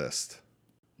list.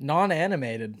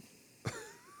 Non-animated.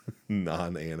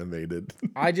 Non-animated.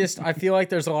 I feel like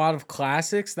there's a lot of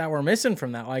classics that were missing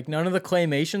from that. Like none of the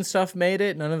claymation stuff made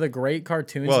it. None of the great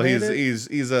cartoons. Well, made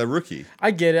he's a rookie.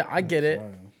 I get it.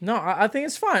 No, I think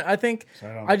it's fine. I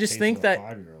just think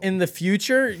that in the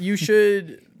future you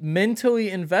should mentally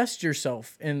invest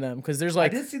yourself in them because there's I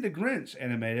like. did see the Grinch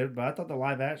animated, but I thought the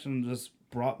live action just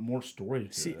brought more story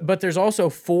to it. But there's also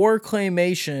 4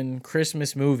 claymation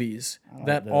Christmas movies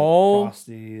that The all.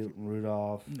 Frosty,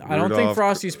 Rudolph. I don't think Rudolph,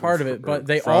 Frosty's part of it, but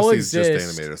they Frosty's all exist. just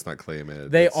animated. It's not clay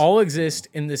animated. They It's- all exist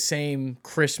in the same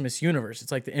Christmas universe.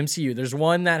 It's like the MCU. There's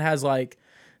one that has like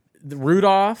the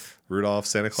Rudolph.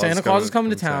 Santa Claus. Santa Claus is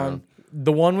coming to town.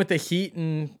 The one with the heat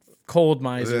and cold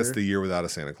miser. That's the year without a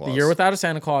Santa Claus. The Year Without a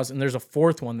Santa Claus, and there's a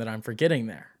 4th one that I'm forgetting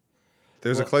there.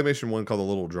 There's a claymation one called The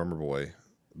Little Drummer Boy,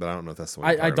 but I don't know if that's the one.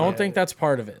 you're I talking don't about. think that's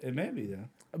part of it. It may be, yeah.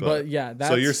 But yeah, that's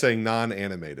So you're saying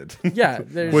non-animated. yeah.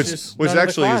 There's which just which none of the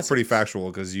actually is classics. pretty factual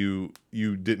because you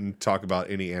didn't talk about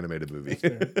any animated movie.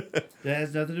 That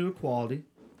has nothing to do with quality.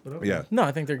 But okay. Yeah. No,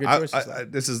 I think they're good choices.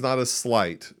 This is not a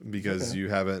slight because you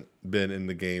haven't been in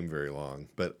the game very long,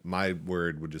 but my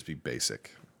word would just be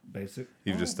basic. Basic.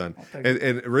 You've just done, I'll take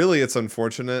and really, it's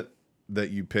unfortunate that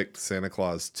you picked Santa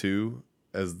Claus 2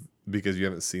 as because you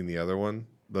haven't seen the other one.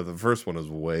 But the first one is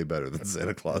way better than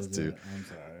Santa Claus 2. I'm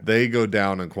sorry. They go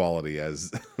down in quality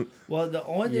as Well, the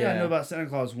only thing I Yeah. know about Santa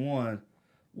Claus 1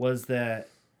 was that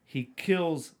he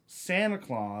kills Santa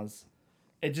Claus.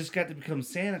 It just got to become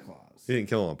Santa Claus. he didn't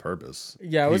kill him on purpose.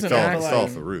 Yeah, it he was an fell, accident. fell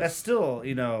off the roof. That's still,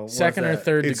 you know, what's Second or that?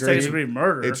 third It's degree. Second degree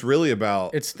murder. It's really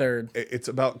about It's third. it's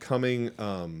about coming.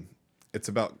 It's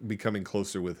about becoming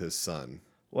closer with his son.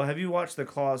 Well, have you watched the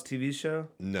Claus TV show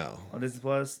No, on Disney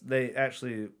Plus? They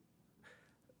actually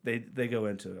they go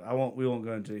into it. We won't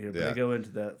go into it here, but Yeah. they go into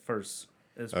that first.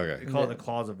 It's, Okay. They call it the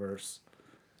Clausiverse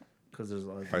because there's a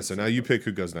lot of. all right. So now you pick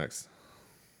who goes next.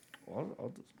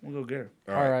 We'll go Gary.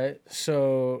 All right.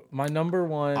 So my number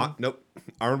one Nope.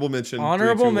 Honorable mention.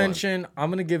 honorable 3, 2, 1. mention, I'm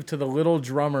gonna give to the Little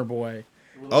Drummer Boy.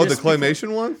 Oh, the Just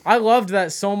claymation one. I loved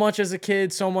that so much as a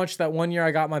kid, so much that one year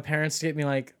I got my parents to get me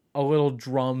like a little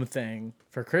drum thing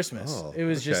for Christmas. Oh, It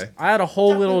was just okay. I had a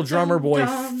whole Little Drummer Boy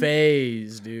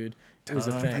phase, dude. It was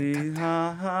a thing.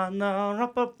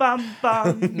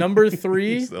 Number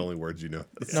 3, It's the only words you know.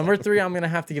 number 3, I'm gonna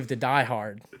have to give to Die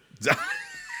Hard.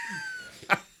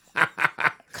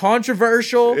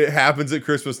 Controversial. It happens at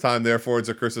Christmas time, therefore it's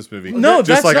a Christmas movie. No,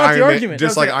 that's not the Iron Man, argument.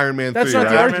 Just That's like Iron Man That's 3, not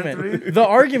the right? argument. The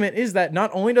argument is that not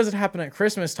only does it happen at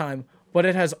Christmas time, but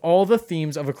it has all the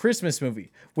themes of a Christmas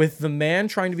movie, with the man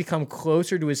trying to become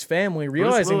closer to his family,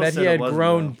 realizing Willis that he said it had wasn't,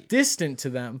 grown though. distant to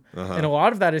them. And a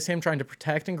lot of that is him trying to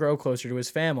protect and grow closer to his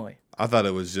family. I thought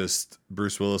it was just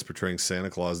Bruce Willis portraying Santa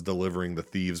Claus delivering the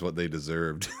thieves what they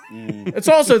deserved. It's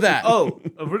also that. Oh,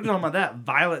 if we're talking about that,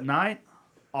 Violent Night,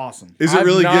 awesome. Is it I've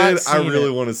really not good? I seen really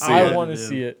it. want to see I it. want to dude.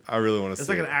 see it. I really want to It's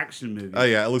see like it. an action movie. Oh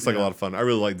yeah, it looks like a lot of fun. I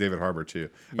really like David Harbour too.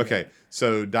 Okay,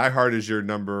 so Die Hard is your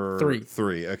number 3.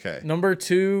 3. Okay. Number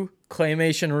 2,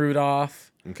 Claymation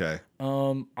Rudolph. Okay.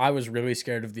 I was really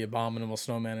scared of the Abominable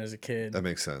Snowman as a kid. That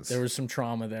makes sense. There was some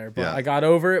trauma there, but Yeah. I got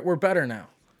over it. We're better now.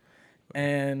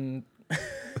 And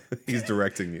He's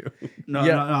directing you. No,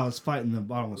 Yeah. no, I was fighting the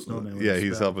bottom of snowman. with Yeah, a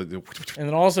he's spell. helping. And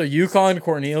then also Yukon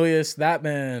Cornelius, that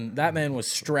man was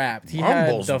strapped. He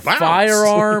Bumbles had the bounce.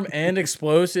 firearm and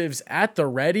explosives at the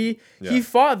ready. Yeah. He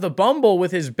fought the Bumble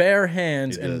with his bare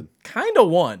hands He and did. kind of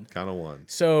won. Kind of one.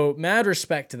 So mad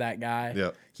respect to that guy.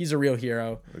 Yep. He's a real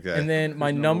hero. Okay. And then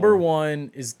my number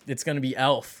one is it's gonna be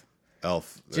Elf.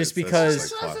 Elf. Just That's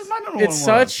because- like This is class. my number It's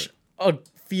one. such a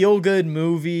feel good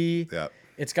movie. Yeah.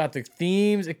 It's got the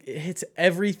themes. It hits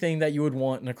everything that you would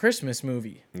want in a Christmas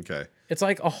movie. Okay. It's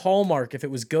like a Hallmark if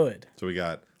it was good. So we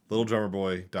got Little Drummer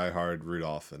Boy, Die Hard,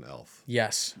 Rudolph, and Elf.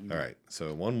 Yes. All right.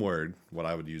 So one word, what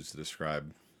I would use to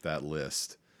describe that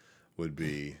list would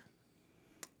be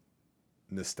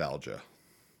nostalgia.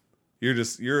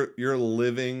 You're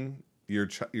living your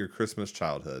Christmas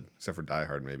childhood, except for Die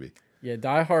Hard maybe. Yeah,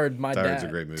 Die Hard, my Die dad, Hard's a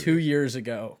great movie. 2 years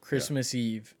ago, Christmas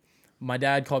Eve, my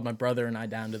dad called my brother and I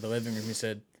down to the living room. He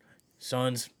said,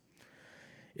 "Sons,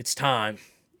 it's time."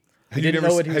 Had didn't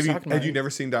know what he was have you, talking had about. you never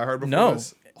seen Die Hard before? No.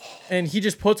 this? And he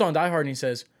just puts on Die Hard and he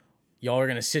says, "Y'all are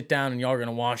going to sit down and y'all are going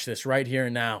to watch this right here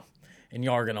and now. And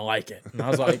y'all are going to like it." And I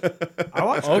was like, I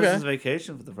watched Okay. Christmas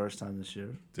Vacation for the first time this year.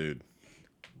 Dude.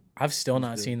 I've still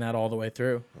not seen that all the way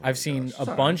through. I've seen a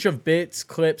bunch of bits,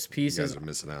 clips, You pieces. guys are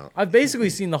missing out. I've basically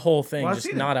seen the whole thing, Well, I've just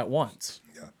seen not at once.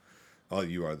 Oh,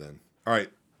 you are then. All right.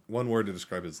 One word to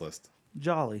describe his list.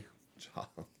 Jolly.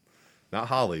 Not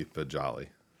Holly, but jolly.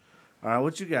 All right,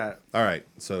 what you got? All right.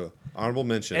 So honorable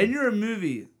mention. And you're a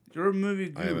movie. You're a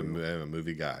movie I am guru. a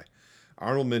movie guy.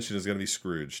 Honorable mention is going to be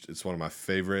Scrooged. It's one of my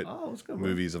favorite let's go, bro.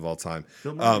 movies of all time.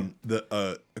 Bill Murray.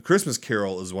 The A Christmas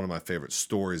Carol is one of my favorite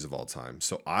stories of all time.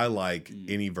 So I like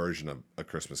any version of A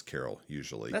Christmas Carol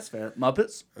usually. That's fair.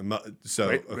 Muppets.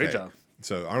 So Great job.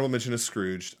 So honorable mention is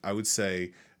Scrooged. I would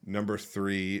say number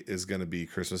 3 is going to be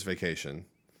Christmas Vacation.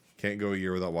 Can't go a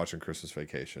year without watching Christmas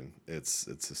Vacation. It's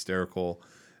hysterical.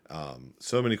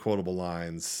 So many quotable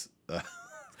lines.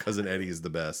 Cousin Eddie is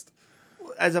the best.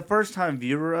 As a first time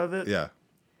viewer of it, Yeah.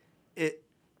 and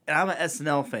I'm an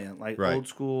SNL fan, like Right. old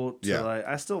school. To Yeah. like,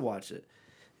 I still watch it.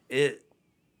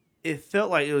 It felt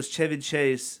like it was Chevy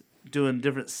Chase doing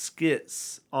different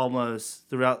skits almost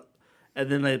throughout, and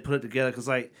then they put it together because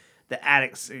like the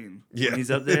attic scene Yeah. when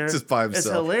he's up there, It's just by It's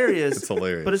himself. hilarious. It's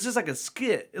hilarious. but it's just like a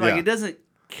skit. Like Yeah. it doesn't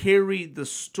carry the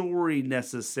story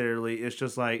necessarily. It's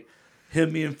just like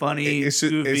him being funny, It's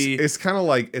just, goofy. it's kind of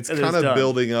like it's and kind it's of done.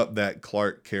 building up that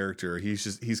Clark character.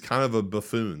 He's kind of a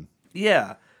buffoon.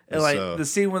 Yeah. And like So- the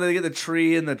scene where they get the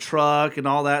tree and the truck and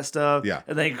all that stuff. Yeah.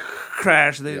 And they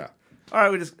crash. And they, Yeah. all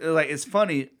right, we just like it's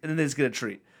funny, and then they just get a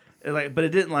treat. And like, but it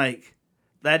didn't like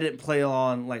that didn't play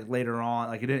on like later on.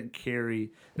 Like it didn't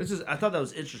carry. It's just I thought that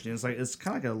was interesting. It's like it's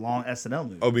kind of like a long SNL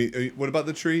movie. Oh, what about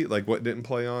the tree? Like what didn't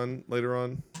play on later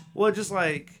on? Well, just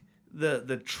like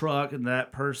the truck and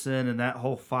that person and that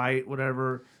whole fight,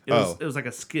 whatever. It was like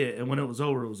a skit, and when it was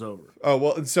over, it was over. Oh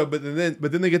well, and so but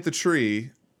then they get the tree,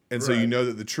 and so you Right. know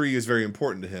that the tree is very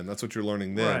important to him. That's what you're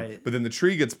learning then. Right. But then the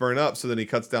tree gets burned up, so then he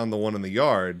cuts down the one in the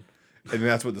yard, and then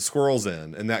that's what the squirrel's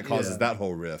in, and that causes Yeah. that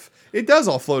whole riff. It does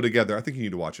all flow together. I think you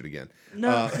need to watch it again.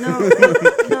 No.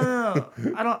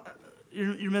 I don't.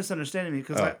 You're misunderstanding me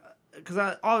because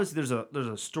obviously there's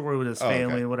a story with his family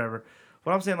okay. and whatever.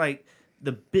 What I'm saying like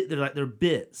they're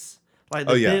bits like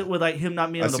the Oh, yeah. bit with like him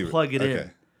not being I able see to what- plug it okay.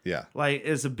 in. Yeah. Like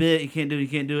it's a bit you can't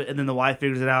do it, and then the wife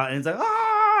figures it out, and it's like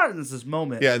and it's this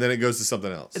moment. Yeah, and then it goes to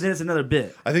something else. And then it's another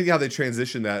bit. I think how they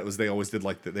transitioned that was they always did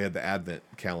like they had the advent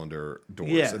calendar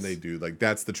doors, Yes. and they do like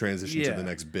that's the transition to Yeah. the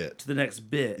next bit. To the next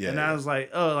bit, Yeah, and yeah. I was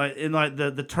like, oh, like and like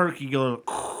the turkey going,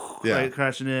 Yeah. like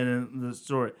crashing in, and the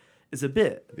story. It's a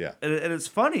bit, Yeah. and it's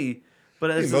funny, but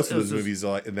I think it's most of it those was movies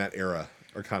are like, in that era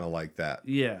are kind of like that.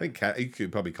 Yeah. I think you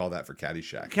could probably call that for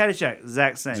Caddyshack. Caddyshack,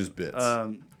 exact same. Just bits.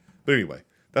 Um, But anyway,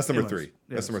 that's number Anyways, 3.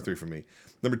 That's yes. number 3 for me.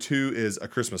 Number 2 is A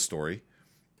Christmas Story,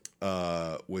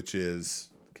 which is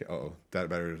that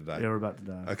better to die. yeah, we're about to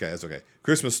die. Okay, that's okay.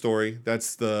 Christmas Story.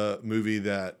 That's the movie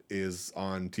that is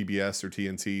on TBS or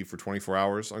TNT for 24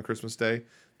 hours on Christmas Day.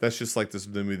 That's just like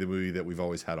the movie that we've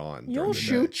always had on. during You'll the day.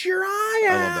 shoot your eye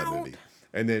I out. love that movie.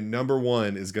 And then number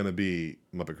 1 is going to be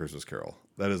Muppet Christmas Carol.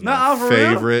 That is No, my for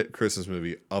real? favorite Christmas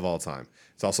movie of all time.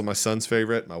 It's also my son's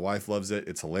favorite. My wife loves it.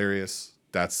 It's hilarious.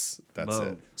 That's Boom.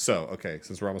 it. So, okay,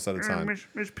 since we're almost out of time,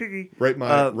 Miss Piggy. rate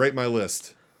my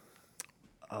list.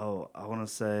 Oh, I want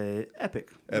to say epic.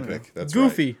 Epic. That's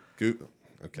Goofy. right.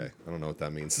 Okay, I don't know what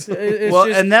that means. It's Well,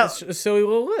 just, and that- it's a silly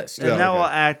little list. And Yeah, that okay. will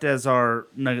act as our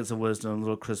nuggets of wisdom,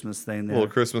 little Christmas thing there. A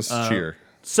little Christmas cheer.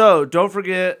 So don't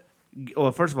forget.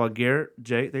 Well, first of all, Garrett,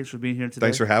 Jake, thanks for being here today.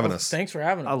 Thanks for having us. Thanks for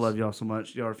having us. I love y'all so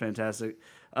much. Y'all are fantastic.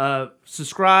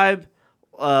 Subscribe,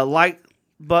 like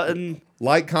button.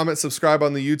 Like, comment, subscribe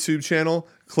on the YouTube channel.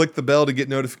 Click the bell to get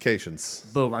notifications.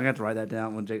 Boom. I got to write that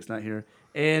down when Jake's not here.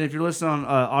 And if you're listening on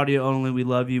audio only, we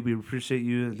love you. We appreciate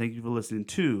you. And thank you for listening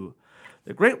to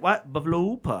the Great White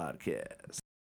Buffalo Podcast.